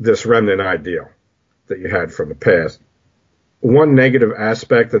ritualizing this remnant ideal that you had from the past. One negative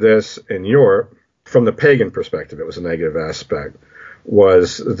aspect of this in Europe, from the pagan perspective, it was a negative aspect,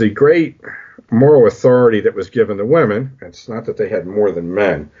 was the great moral authority that was given to women. It's not that they had more than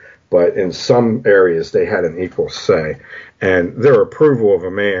men, but in some areas they had an equal say. And their approval of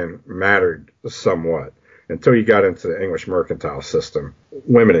a man mattered somewhat. Until you got into the English mercantile system,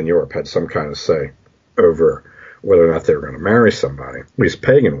 women in Europe had some kind of say over whether or not they were going to marry somebody, at least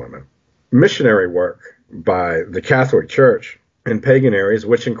pagan women. missionary work by the Catholic Church in pagan areas,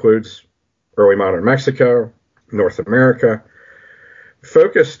 which includes early modern Mexico, North America,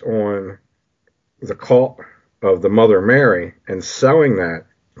 focused on the cult of the Mother Mary and selling that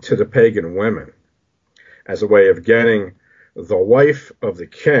to the pagan women as a way of getting the wife of the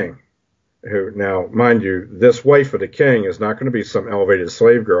king, who, now, mind you, this wife of the king is not going to be some elevated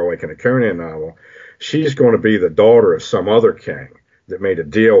slave girl like in a Conan novel. She's going to be the daughter of some other king that made a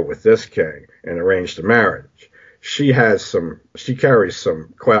deal with this king and arranged a marriage. She carries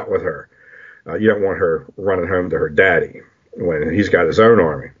some clout with her. You don't want her running home to her daddy when he's got his own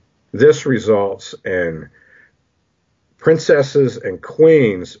army. This results in princesses and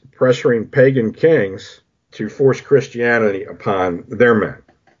queens pressuring pagan kings to force Christianity upon their men.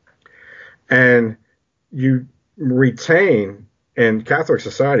 And you retain, in Catholic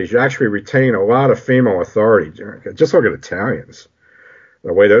societies, you actually retain a lot of female authority. Just look at Italians,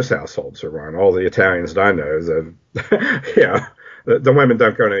 the way those households are run. All the Italians that I know, the women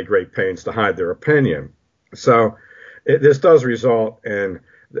don't go to any great pains to hide their opinion. So this does result in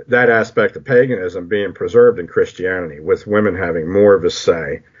that aspect of paganism being preserved in Christianity, with women having more of a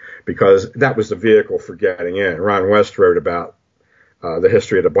say, because that was the vehicle for getting in. Ron West wrote about the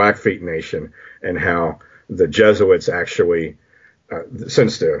history of the Blackfeet Nation and how the Jesuits actually,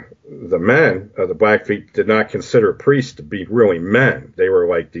 since the men of the Blackfeet did not consider priests to be really men, they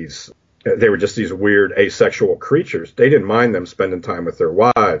were just these weird asexual creatures. They didn't mind them spending time with their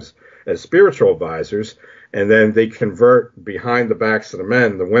wives as spiritual advisors, and then they convert behind the backs of the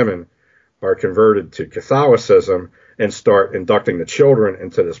men. The women are converted to Catholicism and start inducting the children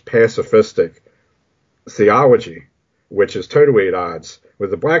into this pacifistic theology, which is totally at odds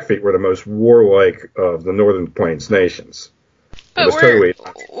with the Blackfeet, were the most warlike of the Northern Plains nations. But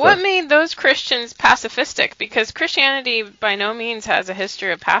what made those Christians pacifistic? Because Christianity by no means has a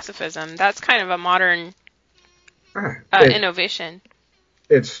history of pacifism. That's kind of a modern innovation.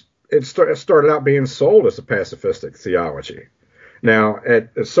 It started out being sold as a pacifistic theology. Now,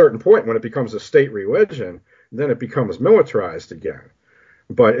 at a certain point, when it becomes a state religion, then it becomes militarized again.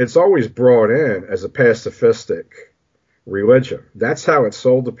 But it's always brought in as a pacifistic religion. That's how it's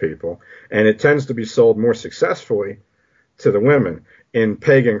sold to people, and it tends to be sold more successfully to the women in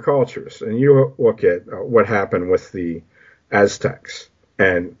pagan cultures. And you look at what happened with the Aztecs,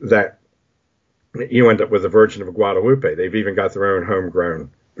 and that you end up with the Virgin of Guadalupe. They've even got their own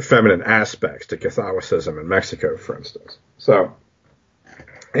homegrown feminine aspects to Catholicism in Mexico, for instance. So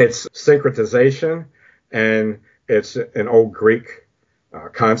it's syncretization, and it's an old Greek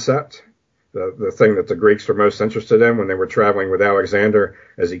concept. The thing that the Greeks were most interested in when they were traveling with Alexander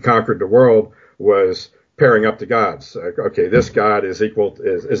as he conquered the world was pairing up the gods. Okay, this god is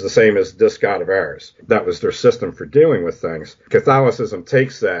the same as this god of ours. That was their system for dealing with things. Catholicism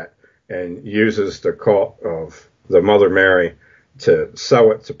takes that and uses the cult of the Mother Mary to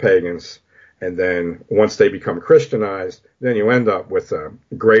sell it to pagans, and then once they become Christianized, then you end up with a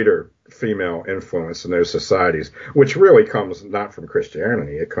greater female influence in those societies, which really comes not from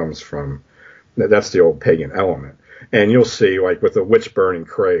Christianity. It comes from, that's the old pagan element. And you'll see, like with the witch burning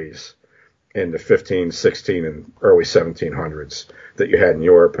craze in the 15, 16, and early 1700s that you had in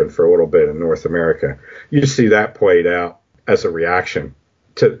Europe and for a little bit in North America, you see that played out as a reaction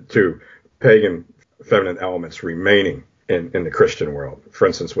to pagan feminine elements remaining in the Christian world. For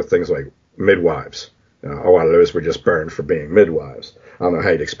instance, with things like midwives. A lot of those were just burned for being midwives. I don't know how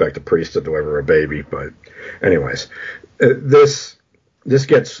you'd expect a priest to deliver a baby, but anyways, this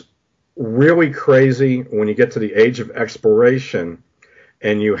gets really crazy when you get to the age of exploration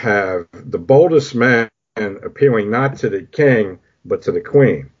and you have the boldest men appealing not to the king, but to the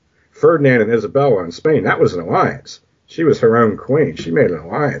queen. Ferdinand and Isabella in Spain, that was an alliance. She was her own queen. She made an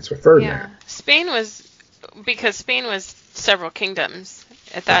alliance with Ferdinand. Yeah, Spain was several kingdoms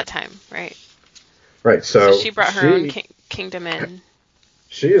at that time, right? Right. So she brought her own kingdom in.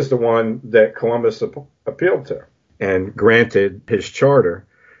 She is the one that Columbus appealed to and granted his charter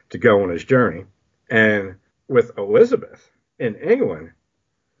to go on his journey. And with Elizabeth in England,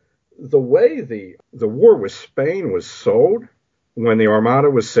 the way the war with Spain was sold when the Armada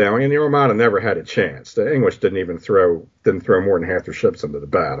was sailing, and the Armada never had a chance. The English didn't throw more than half their ships into the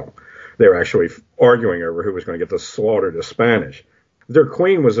battle. They were actually arguing over who was going to get to slaughter the Spanish. Their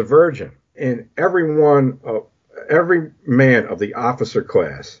queen was a virgin, and every man of the officer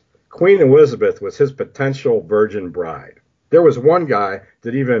class, Queen Elizabeth was his potential virgin bride. There was one guy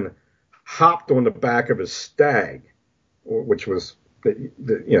that even hopped on the back of his stag, which was,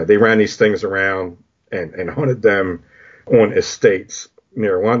 they ran these things around and hunted them on estates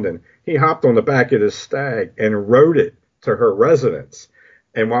near London. He hopped on the back of his stag and rode it to her residence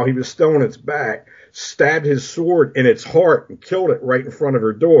and while he was still on its back, stabbed his sword in its heart and killed it right in front of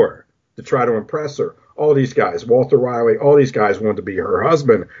her door to try to impress her. All these guys, Walter Riley, all these guys wanted to be her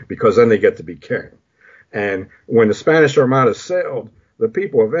husband because then they get to be king. And when the Spanish Armada sailed, the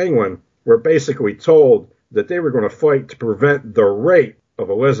people of England were basically told that they were going to fight to prevent the rape of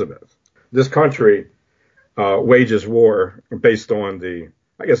Elizabeth. This country wages war based on the,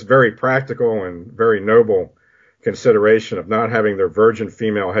 I guess, very practical and very noble consideration of not having their virgin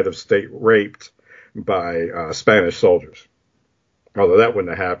female head of state raped by Spanish soldiers. Although that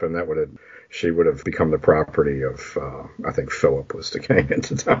wouldn't have happened, she would have become the property of, I think Philip was the king at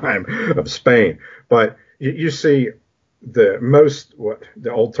the time of Spain. But you see what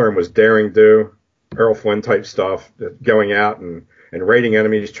the old term was daring do, Errol Flynn type stuff, going out and raiding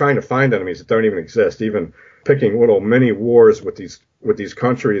enemies, trying to find enemies that don't even exist, even picking little mini wars with these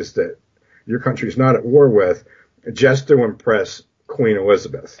countries that your country's not at war with, just to impress Queen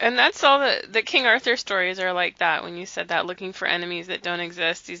Elizabeth. And that's all the King Arthur stories are like that. When you said that, looking for enemies that don't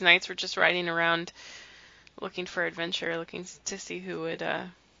exist, these knights were just riding around looking for adventure, looking to see who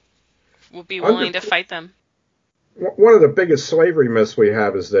would be willing to fight them. One of the biggest slavery myths we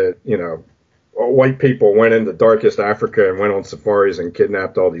have is that, white people went into darkest Africa and went on safaris and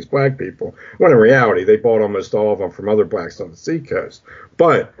kidnapped all these black people, when in reality they bought almost all of them from other blacks on the seacoast.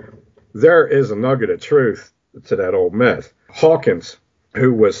 But there is a nugget of truth to that old myth. Hawkins,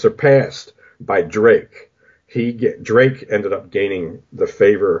 who was surpassed by Drake, Drake ended up gaining the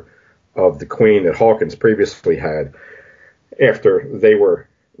favor of the queen that Hawkins previously had after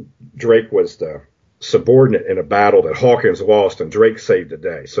Drake was the subordinate in a battle that Hawkins lost and Drake saved the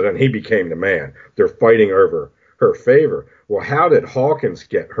day. So then he became the man. They're fighting over her favor. Well, how did Hawkins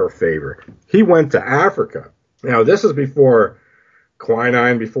get her favor? He went to Africa. Now, this is before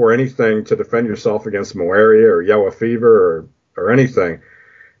quinine, before anything to defend yourself against malaria or yellow fever or anything.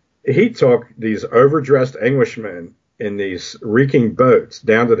 He took these overdressed Englishmen in these reeking boats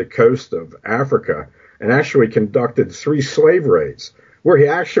down to the coast of Africa and actually conducted 3 slave raids where he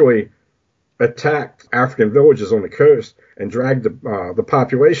actually attacked African villages on the coast and dragged the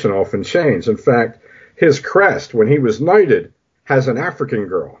population off in chains. In fact, his crest, when he was knighted, has an African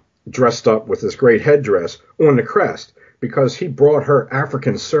girl dressed up with this great headdress on the crest because he brought her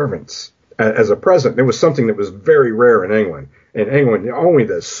African servants as a present. It was something that was very rare in England. In England, only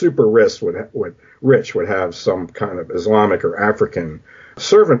the super rich would have some kind of Islamic or African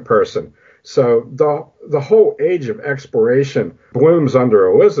servant person. So the whole age of exploration blooms under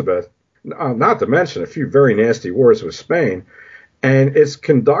Elizabeth, not to mention a few very nasty wars with Spain, and it's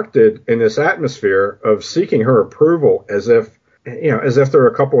conducted in this atmosphere of seeking her approval as if there are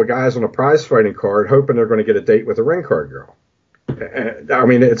a couple of guys on a prize fighting card hoping they're going to get a date with a ring card girl. I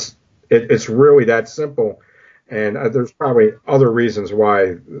mean, it's really that simple. And there's probably other reasons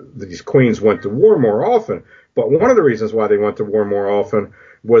why these queens went to war more often. But one of the reasons why they went to war more often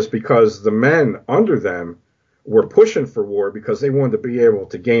was because the men under them were pushing for war because they wanted to be able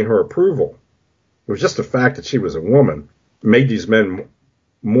to gain her approval. It was just the fact that she was a woman made these men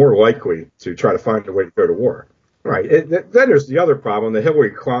more likely to try to find a way to go to war. Right. Then there's the other problem, the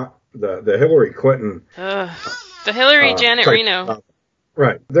Hillary Clinton. The Hillary Janet Reno.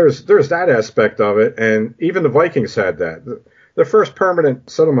 Right. There's that aspect of it, and even the Vikings had that. The first permanent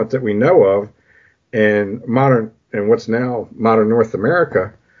settlement that we know of in what's now modern North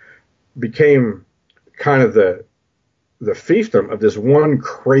America became kind of the fiefdom of this one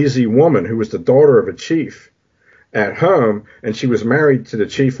crazy woman who was the daughter of a chief at home, and she was married to the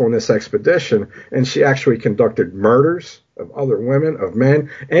chief on this expedition, and she actually conducted murders of other women, of men,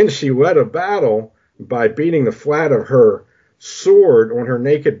 and she led a battle by beating the flat of her sword on her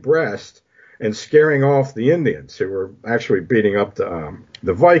naked breast and scaring off the Indians who were actually beating up the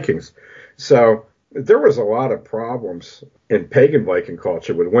Vikings. So there was a lot of problems in pagan Viking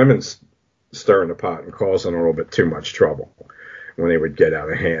culture with women stirring the pot and causing a little bit too much trouble when they would get out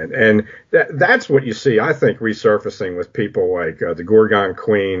of hand. And that's what you see, I think, resurfacing with people like the Gorgon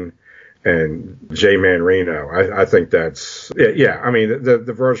Queen and J. Man Reno. I think that's, I mean,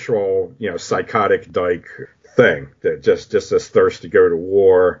 the virtual, psychotic dyke thing that just this thirst to go to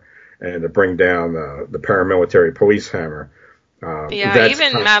war and to bring down the paramilitary police hammer.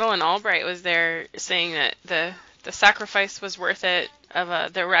 Even Madeleine Albright was there saying that the sacrifice was worth it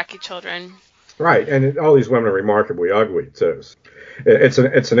of the Iraqi children. Right, and all these women are remarkably ugly too. It's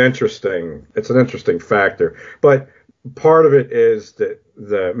an interesting factor, but part of it is that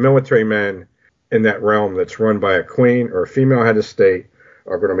the military men in that realm that's run by a queen or a female head of state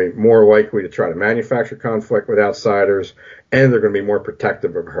are going to be more likely to try to manufacture conflict with outsiders, and they're going to be more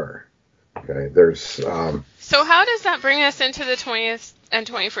protective of her. Okay, there's. So how does that bring us into the 20th and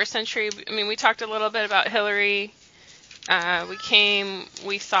 21st century. I mean, we talked a little bit about Hillary.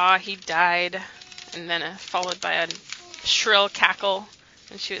 We saw he died, and then followed by a shrill cackle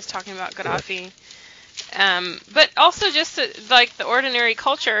when she was talking about Gaddafi. But also just like the ordinary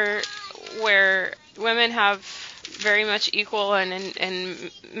culture where women have very much equal and in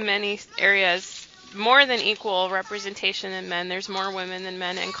many areas more than equal representation than men. There's more women than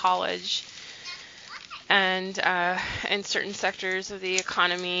men in college and in certain sectors of the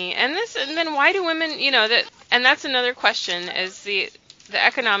economy. And then why do women, and that's another question, is the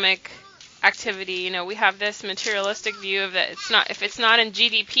economic activity. We have this materialistic view of that if it's not in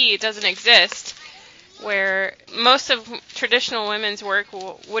GDP, it doesn't exist, where most of traditional women's work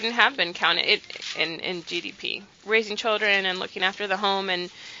wouldn't have been counted in GDP. Raising children and looking after the home and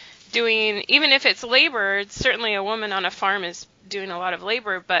doing, even if it's labor, certainly a woman on a farm is doing a lot of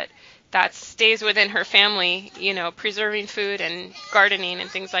labor, but that stays within her family, preserving food and gardening and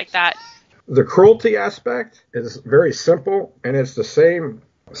things like that. The cruelty aspect is very simple, and it's the same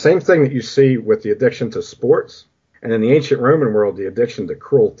thing that you see with the addiction to sports, and in the ancient Roman world, the addiction to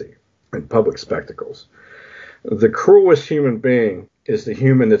cruelty and public spectacles. The cruelest human being is the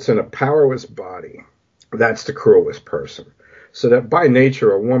human that's in a powerless body. That's the cruelest person. So that by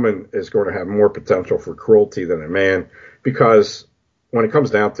nature, a woman is going to have more potential for cruelty than a man, because when it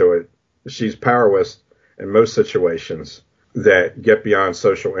comes down to it, she's powerless in most situations that get beyond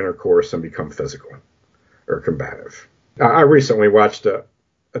social intercourse and become physical or combative. I recently watched a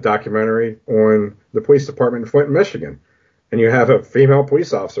documentary on the police department in Flint, Michigan. And you have a female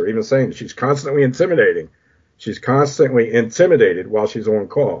police officer even saying that she's constantly intimidating. She's constantly intimidated while she's on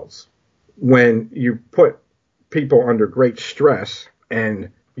calls. When you put people under great stress and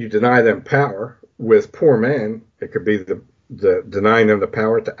you deny them power, with poor men, it could be the denying them the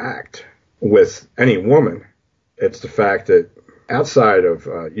power to act. With any woman, it's the fact that outside of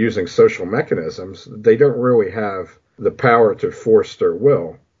using social mechanisms, they don't really have the power to force their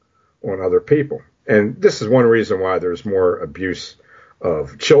will on other people. And this is one reason why there's more abuse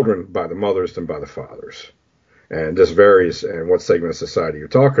of children by the mothers than by the fathers. And this varies in what segment of society you're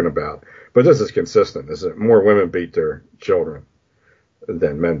talking about. But this is consistent, is that more women beat their children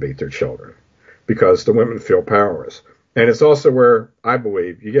than men beat their children, because the women feel powerless. And it's also where I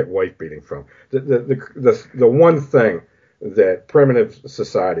believe you get wife beating from. The one thing that primitive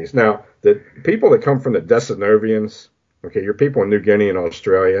societies, now the people that come from the Decinovians, okay, your people in New Guinea and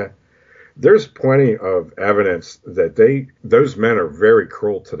Australia, there's plenty of evidence that those men are very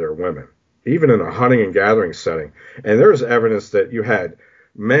cruel to their women, even in a hunting and gathering setting. And there's evidence that you had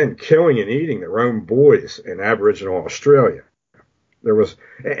men killing and eating their own boys in Aboriginal Australia.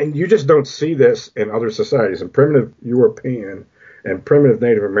 And you just don't see this in other societies, in primitive European and primitive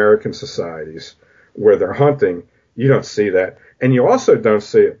Native American societies where they're hunting. You don't see that. And you also don't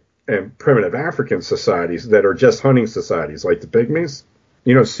see it in primitive African societies that are just hunting societies like the Pygmies.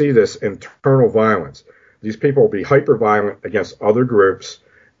 You don't see this internal violence. These people will be hyper violent against other groups,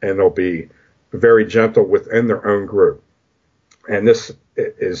 and they'll be very gentle within their own group. And this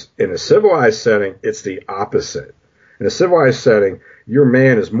is, in a civilized setting, it's the opposite. In a civilized setting, your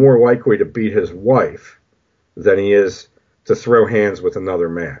man is more likely to beat his wife than he is to throw hands with another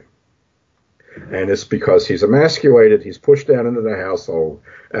man. And it's because he's emasculated, he's pushed down into the household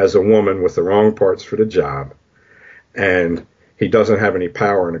as a woman with the wrong parts for the job, and he doesn't have any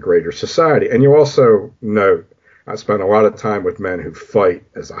power in a greater society. And you also note, I spent a lot of time with men who fight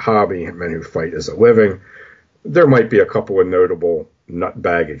as a hobby and men who fight as a living. There might be a couple of notable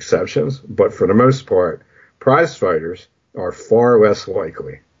nutbag exceptions, but for the most part, prize fighters are far less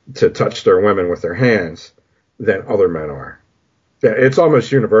likely to touch their women with their hands than other men are. Yeah, it's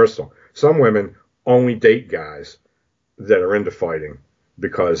almost universal. Some women only date guys that are into fighting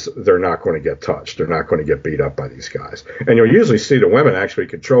because they're not going to get touched. They're not going to get beat up by these guys. And you'll usually see the women actually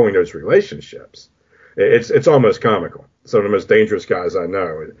controlling those relationships. It's almost comical. Some of the most dangerous guys I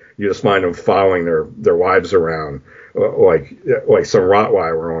know, you just find them following their wives around like some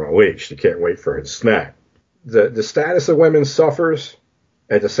Rottweiler on a leash. You can't wait for his snack. The status of women suffers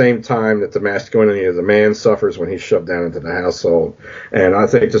at the same time that the masculinity of the man suffers when he's shoved down into the household. And I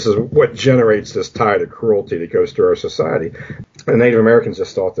think this is what generates this tide of cruelty that goes through our society. And Native Americans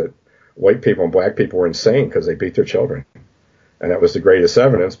just thought that white people and black people were insane because they beat their children. And that was the greatest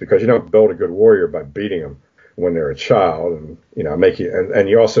evidence, because you don't build a good warrior by beating them when they're a child, and and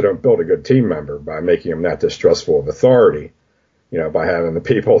you also don't build a good team member by making him that distrustful of authority, by having the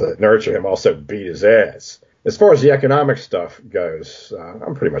people that nurture him also beat his ass. As far as the economic stuff goes,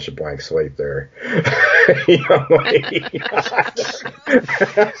 I'm pretty much a blank slate there. You know, but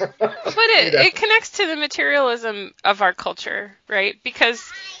it connects to the materialism of our culture, right?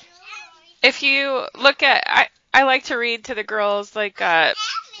 Because if you look at, I like to read to the girls like the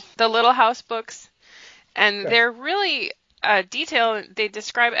Little House books, and they're really detailed. They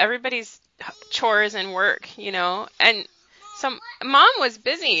describe everybody's chores and work, you know. And some mom was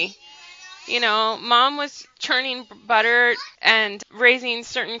busy. You know, mom was churning butter and raising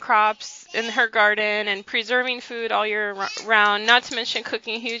certain crops in her garden and preserving food all year round, not to mention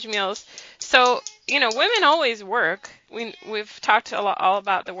cooking huge meals. So, you know, women always work. We've talked all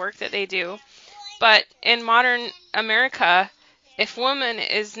about the work that they do. But in modern America, if woman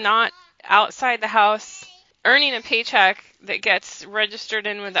is not outside the house earning a paycheck that gets registered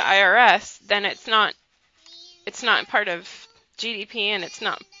in with the IRS, then it's not part of GDP, and it's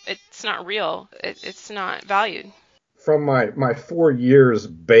not real. It's not valued. From my 4 years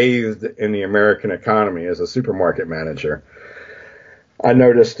bathed in the American economy as a supermarket manager, I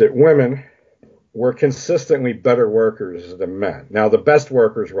noticed that women were consistently better workers than men. Now, the best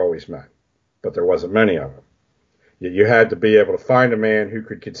workers were always men, but there wasn't many of them. You had to be able to find a man who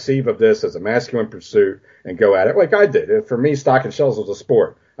could conceive of this as a masculine pursuit and go at it like I did. For me, stocking shelves was a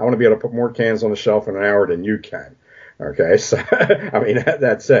sport. I want to be able to put more cans on the shelf in an hour than you can. Okay, so I mean,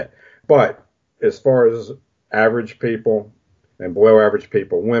 that's it. But as far as average people and below average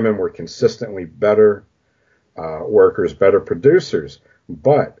people, women were consistently better workers, better producers.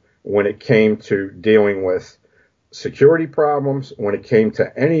 But when it came to dealing with security problems, when it came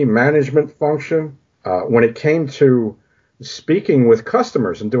to any management function, when it came to speaking with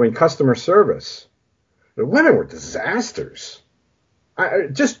customers and doing customer service, the women were disasters.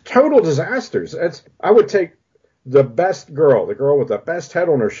 Just total disasters. I would take the best girl, the girl with the best head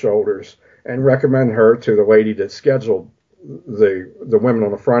on her shoulders, and recommend her to the lady that scheduled the women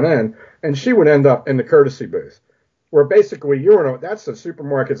on the front end, and she would end up in the courtesy booth, where basically that's the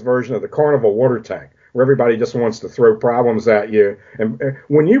supermarket's version of the carnival water tank, where everybody just wants to throw problems at you. And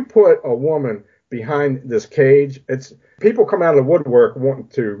when you put a woman behind this cage, it's people come out of the woodwork wanting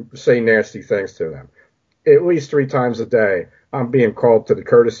to say nasty things to them. At least 3 times a day, I'm being called to the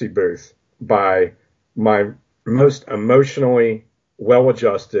courtesy booth by my most emotionally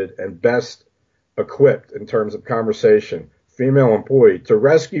well-adjusted and best equipped in terms of conversation female employee to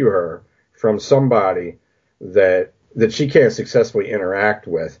rescue her from somebody that she can't successfully interact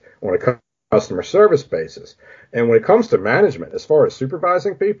with on a customer service basis. And when it comes to management, as far as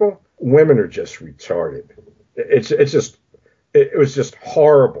supervising people, women are just retarded. It was just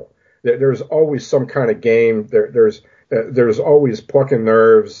horrible. There's always some kind of game. There's always plucking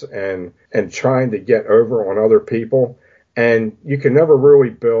nerves and trying to get over on other people. And you can never really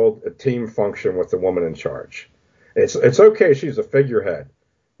build a team function with the woman in charge. It's okay if she's a figurehead.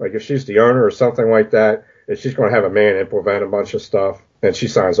 Like if she's the owner or something like that, if she's going to have a man implement a bunch of stuff and she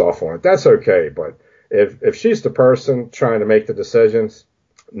signs off on it, that's okay. But if she's the person trying to make the decisions,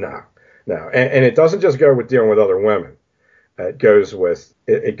 no. And it doesn't just go with dealing with other women. It goes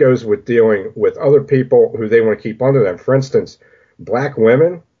with dealing with other people who they want to keep under them. For instance, black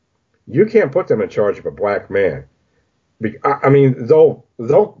women, you can't put them in charge of a black man. I mean, they'll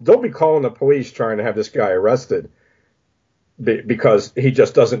be calling the police trying to have this guy arrested because he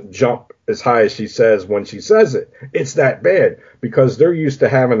just doesn't jump as high as she says when she says it. It's that bad because they're used to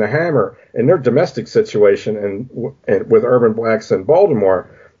having the hammer in their domestic situation and with urban blacks in Baltimore.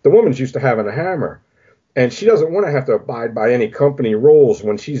 The woman's used to having a hammer. And she doesn't want to have to abide by any company rules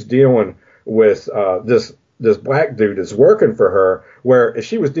when she's dealing with this black dude that's working for her, where if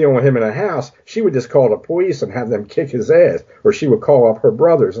she was dealing with him in a house, she would just call the police and have them kick his ass, or she would call up her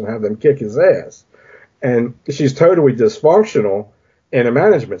brothers and have them kick his ass. And she's totally dysfunctional in a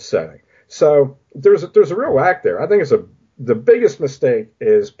management setting. So there's a real lack there. I think the biggest mistake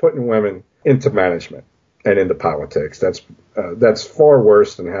is putting women into management and into politics. That's far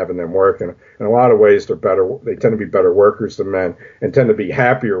worse than having them work. And in a lot of ways, they tend to be better workers than men and tend to be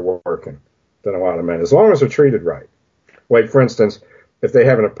happier working than a lot of men, as long as they're treated right. Like, for instance, if they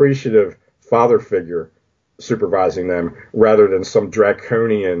have an appreciative father figure supervising them rather than some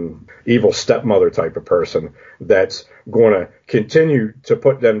draconian evil stepmother type of person that's going to continue to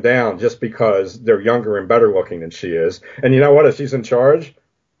put them down just because they're younger and better looking than she is. And you know what? If she's in charge,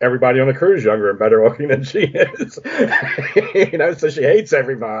 everybody on the crew is younger and better looking than she is. So she hates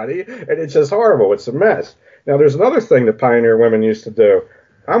everybody, and it's just horrible. It's a mess. Now, there's another thing that pioneer women used to do.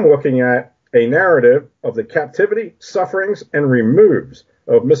 I'm looking at a narrative of the captivity, sufferings, and removes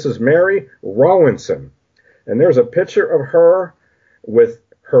of Mrs. Mary Rawlinson. And there's a picture of her with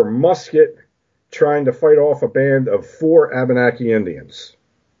her musket trying to fight off a band of 4 Abenaki Indians.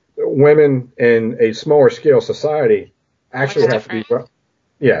 Women in a smaller scale society actually have to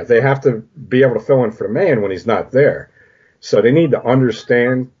be, they have to be able to fill in for the man when he's not there. So they need to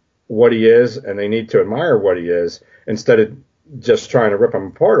understand what he is, and they need to admire what he is, instead of just trying to rip him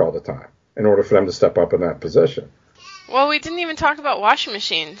apart all the time in order for them to step up in that position. Well, we didn't even talk about washing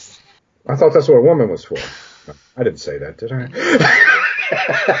machines. I thought that's what a woman was for. I didn't say that, did I?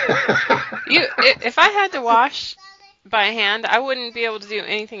 If I had to wash by hand, I wouldn't be able to do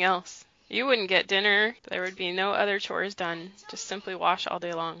anything else. You wouldn't get dinner. There would be no other chores done. Just simply wash all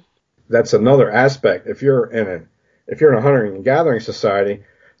day long. That's another aspect. If you're in a hunting and gathering society,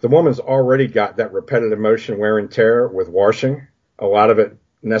 the woman's already got that repetitive motion, wear and tear with washing. A lot of it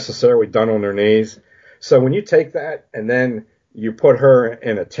necessarily done on their knees. So when you take that and then you put her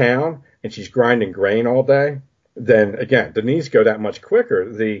in a town and she's grinding grain all day, then again, the knees go that much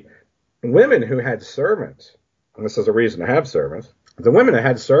quicker. The women who had servants, and this is a reason to have servants, the women that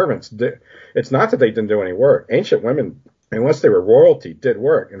had servants, it's not that they didn't do any work. Ancient women, unless they were royalty, did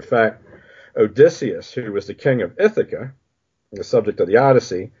work. In fact, Odysseus, who was the king of Ithaca, the subject of the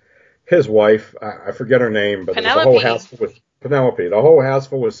Odyssey, his wife, I forget her name, but Penelope. the whole house with Penelope, the whole house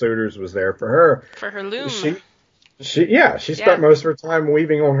full of suitors was there for her. For her loom. She spent most of her time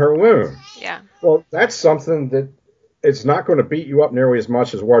weaving on her loom. Yeah. Well, that's something that it's not going to beat you up nearly as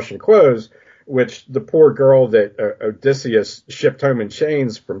much as washing clothes, which the poor girl that Odysseus shipped home in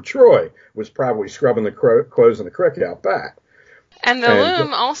chains from Troy was probably scrubbing the clothes in the creek out back. And the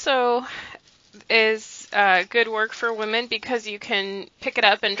loom also is good work for women because you can pick it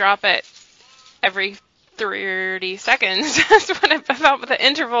up and drop it every 30 seconds. That's what I felt with the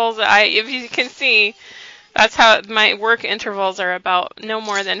intervals. If you can see, that's how my work intervals are about no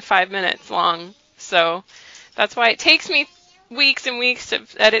more than 5 minutes long. So that's why it takes me weeks and weeks to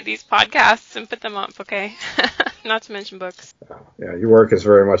edit these podcasts and put them up, okay? Not to mention books. Yeah, your work is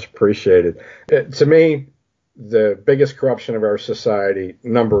very much appreciated. To me, the biggest corruption of our society,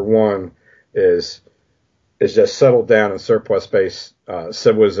 number one, is just settled down in surplus-based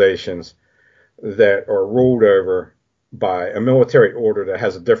civilizations that are ruled over by a military order that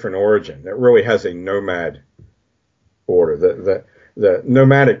has a different origin, that really has a nomad order. The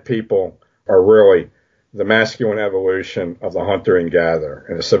nomadic people are really the masculine evolution of the hunter and gatherer,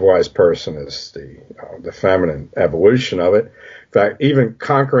 and a civilized person is the feminine evolution of it. In fact, even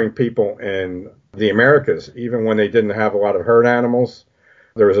conquering people in the Americas, even when they didn't have a lot of herd animals,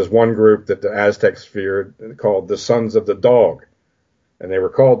 there was this one group that the Aztecs feared called the Sons of the Dog. And they were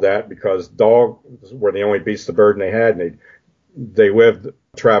called that because dogs were the only beasts of burden they had, and they lived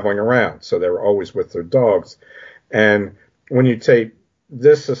traveling around. So they were always with their dogs. And when you take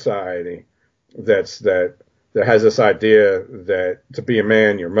this society that has this idea that to be a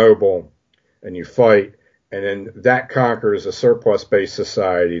man, you're mobile and you fight, and then that conquers a surplus-based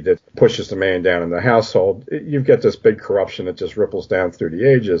society that pushes the man down in the household, you've got this big corruption that just ripples down through the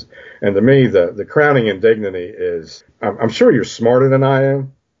ages. And to me, the crowning indignity is, I'm sure you're smarter than I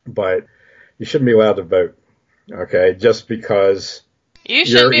am, but you shouldn't be allowed to vote, okay, just because... You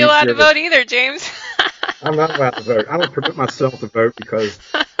shouldn't be allowed to vote either, James. I'm not allowed to vote. I don't permit myself to vote because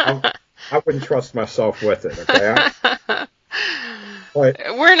I wouldn't trust myself with it, okay?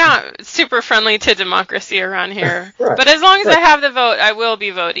 We're not super friendly to democracy around here. Right, but as long as I have the vote, I will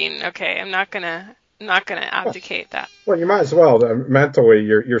be voting. Okay, I'm not gonna abdicate that. Well, you might as well. Mentally,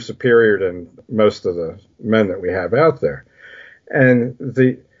 you're superior than most of the men that we have out there.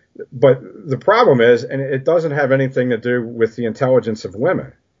 But the problem is, and it doesn't have anything to do with the intelligence of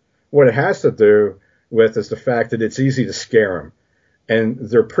women. What it has to do with is the fact that it's easy to scare them, and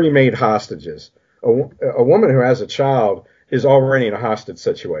they're pre-made hostages. A woman who has a child is already in a hostage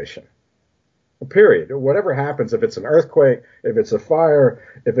situation. Period. Whatever happens, if it's an earthquake, if it's a fire,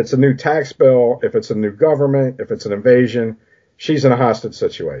 if it's a new tax bill, if it's a new government, if it's an invasion, she's in a hostage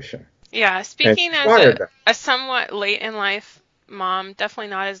situation. Yeah, speaking as a somewhat late in life mom,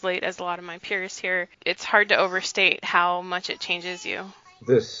 definitely not as late as a lot of my peers here, it's hard to overstate how much it changes you.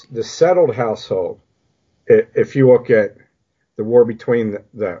 The settled household, if you look at the war between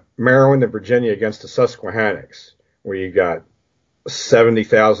the Maryland and Virginia against the Susquehannocks, where you got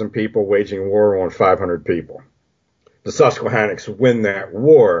 70,000 people waging war on 500 people. The Susquehannocks win that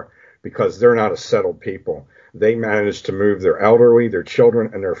war because they're not a settled people. They managed to move their elderly, their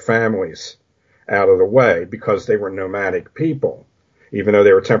children, and their families out of the way because they were nomadic people, even though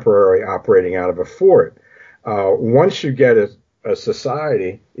they were temporarily operating out of a fort. Once you get a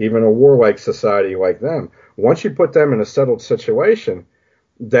society, even a warlike society like them, once you put them in a settled situation,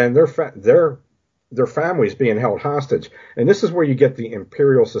 then they're their families being held hostage. And this is where you get the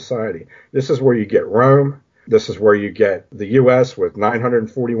imperial society. This is where you get Rome. This is where you get the U.S. with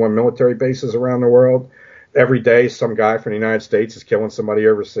 941 military bases around the world. Every day, some guy from the United States is killing somebody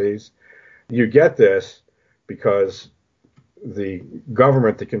overseas. You get this because the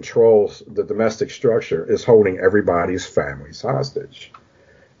government that controls the domestic structure is holding everybody's families hostage.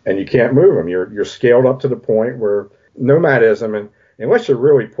 And you can't move them. You're scaled up to the point where nomadism, and unless you're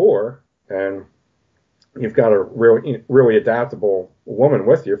really poor and you've got a really adaptable woman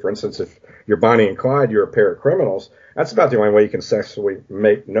with you, for instance, if you're Bonnie and Clyde, you're a pair of criminals, that's about the only way you can successfully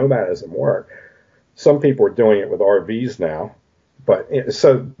make nomadism work. Some people are doing it with RVs now, but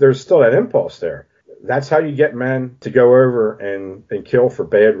so there's still that impulse there. That's how you get men to go over and kill for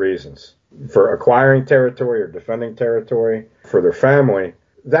bad reasons, for acquiring territory or defending territory for their family.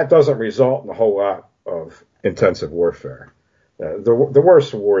 That doesn't result in a whole lot of intensive warfare. The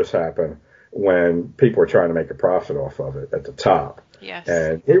worst wars happen when people are trying to make a profit off of it at the top. Yes.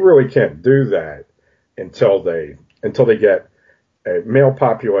 And they really can't do that until they get a male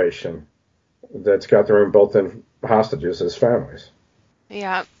population that's got their own built-in hostages as families.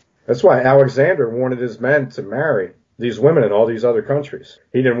 Yeah. That's why Alexander wanted his men to marry these women in all these other countries.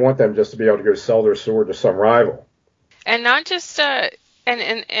 He didn't want them just to be able to go sell their sword to some rival. And not just,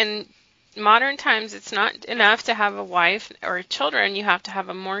 in modern times, it's not enough to have a wife or children. You have to have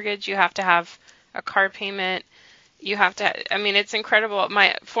a mortgage. You have to have a car payment. You have to, it's incredible.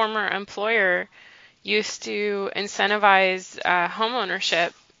 My former employer used to incentivize home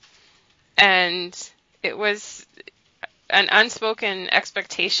ownership, and it was an unspoken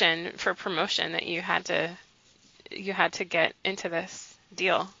expectation for promotion that you had to get into this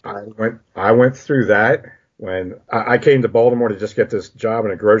deal. I went through that when I came to Baltimore to just get this job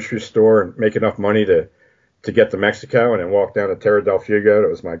in a grocery store and make enough money to get to Mexico and then walk down to Terra del Fuego. That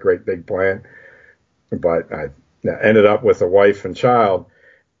was my great big plan. But I ended up with a wife and child,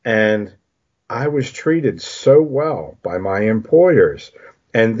 and I was treated so well by my employers,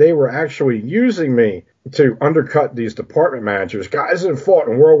 and they were actually using me to undercut these department managers, guys that had fought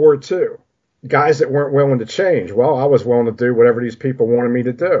in World War II, guys that weren't willing to change. Well, I was willing to do whatever these people wanted me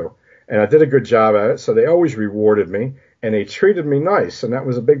to do, and I did a good job at it, so they always rewarded me, and they treated me nice, and that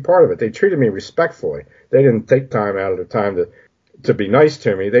was a big part of it. They treated me respectfully. They didn't take time out of their time to be nice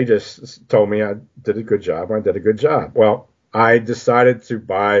to me. They just told me I did a good job. I did a good job. Well, I decided to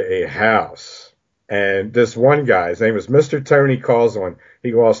buy a house. And this one guy, his name was Mr. Tony Causland.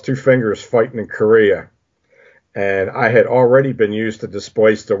 He lost 2 fingers fighting in Korea. And I had already been used to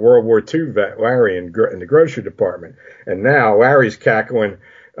displace the World War II vet Larry in the grocery department. And now Larry's cackling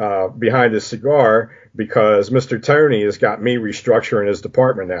behind his cigar because Mr. Tony has got me restructuring his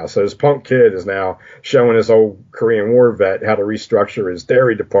department now. So this punk kid is now showing his old Korean War vet how to restructure his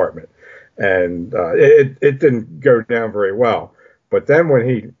dairy department. And it didn't go down very well. But then when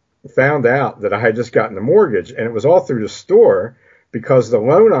he found out that I had just gotten the mortgage, and it was all through the store because the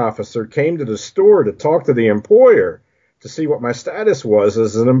loan officer came to the store to talk to the employer to see what my status was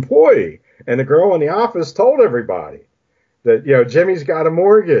as an employee. And the girl in the office told everybody that, Jimmy's got a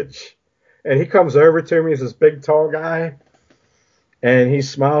mortgage. And he comes over to me, he's this big, tall guy, and he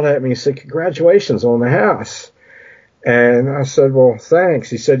smiled at me and said, "Congratulations on the house." And I said, "Well, thanks."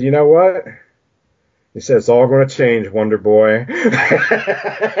 He said, "You know what?" He said, "It's all going to change, Wonder Boy."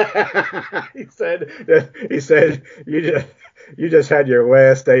 He said, you just had your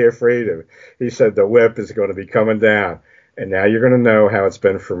last day of freedom. He said, "The whip is going to be coming down, and now you're going to know how it's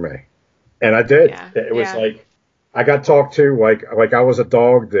been for me." And I did. Yeah, it was like I got talked to like I was a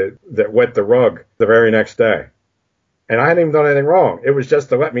dog that wet the rug the very next day. And I hadn't even done anything wrong. It was just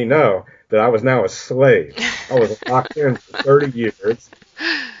to let me know that I was now a slave. I was locked in for 30 years.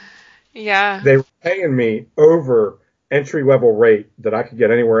 Yeah. They were paying me over entry-level rate that I could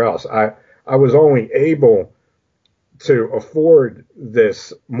get anywhere else. I was only able to afford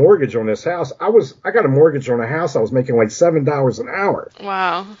this mortgage on this house. I got a mortgage on a house. I was making like $7 an hour.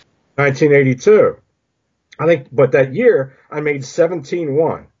 Wow. 1982. I think, but that year I made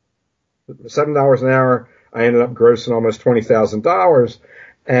 $17,100. $7 an hour. I ended up grossing almost $20,000.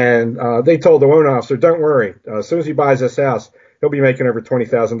 And they told the loan officer, "Don't worry. As soon as he buys this house, he'll be making over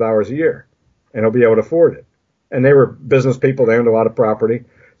 $20,000 a year, and he'll be able to afford it." And they were business people. They owned a lot of property.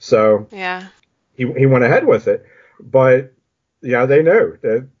 So yeah, he went ahead with it. But, they knew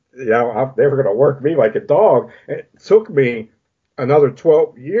that, they were going to work me like a dog. It took me another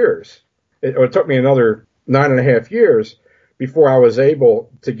 12 years. It took me another 9.5 years before I was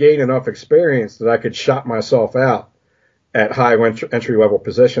able to gain enough experience that I could shop myself out at high entry-level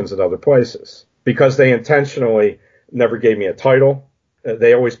positions at other places, because they intentionally never gave me a title.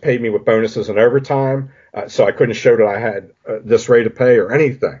 They always paid me with bonuses and overtime, so I couldn't show that I had this rate of pay or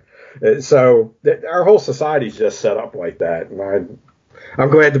anything. So our whole society's just set up like that, and I'm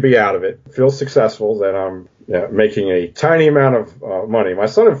glad to be out of it. Feel successful that I'm making a tiny amount of money. My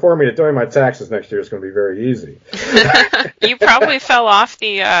son informed me that doing my taxes next year is going to be very easy. You probably fell off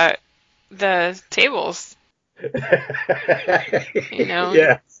the tables. You know?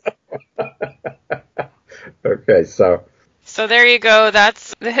 Yes. Okay, so there you go.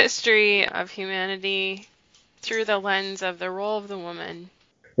 That's the history of humanity through the lens of the role of the woman.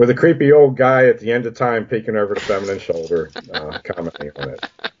 With a creepy old guy at the end of time peeking over the feminine shoulder, commenting on it.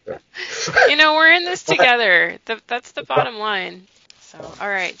 You know, we're in this together. That's the bottom line. So, all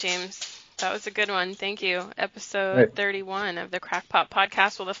right, James, that was a good one. Thank you. Episode 31 of the Crackpot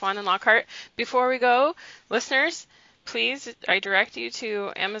Podcast with LaFond and Lockhart. Before we go, listeners, please, I direct you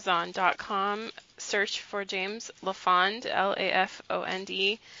to Amazon.com, search for James LaFond,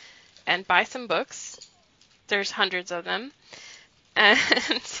 LaFond, and buy some books. There's hundreds of them. And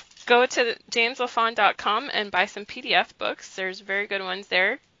go to JamesLaFond.com and buy some PDF books. There's very good ones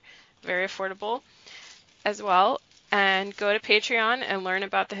there, very affordable as well. And go to Patreon and learn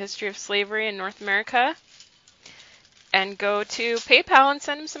about the history of slavery in North America. And go to PayPal and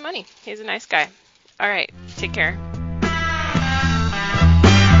send him some money. He's a nice guy. All right, take care.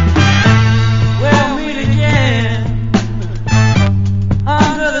 We'll meet again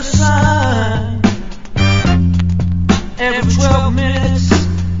under the sun every 12 minutes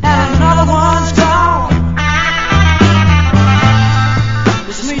and another one's gone.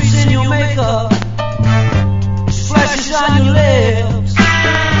 This meets in your makeup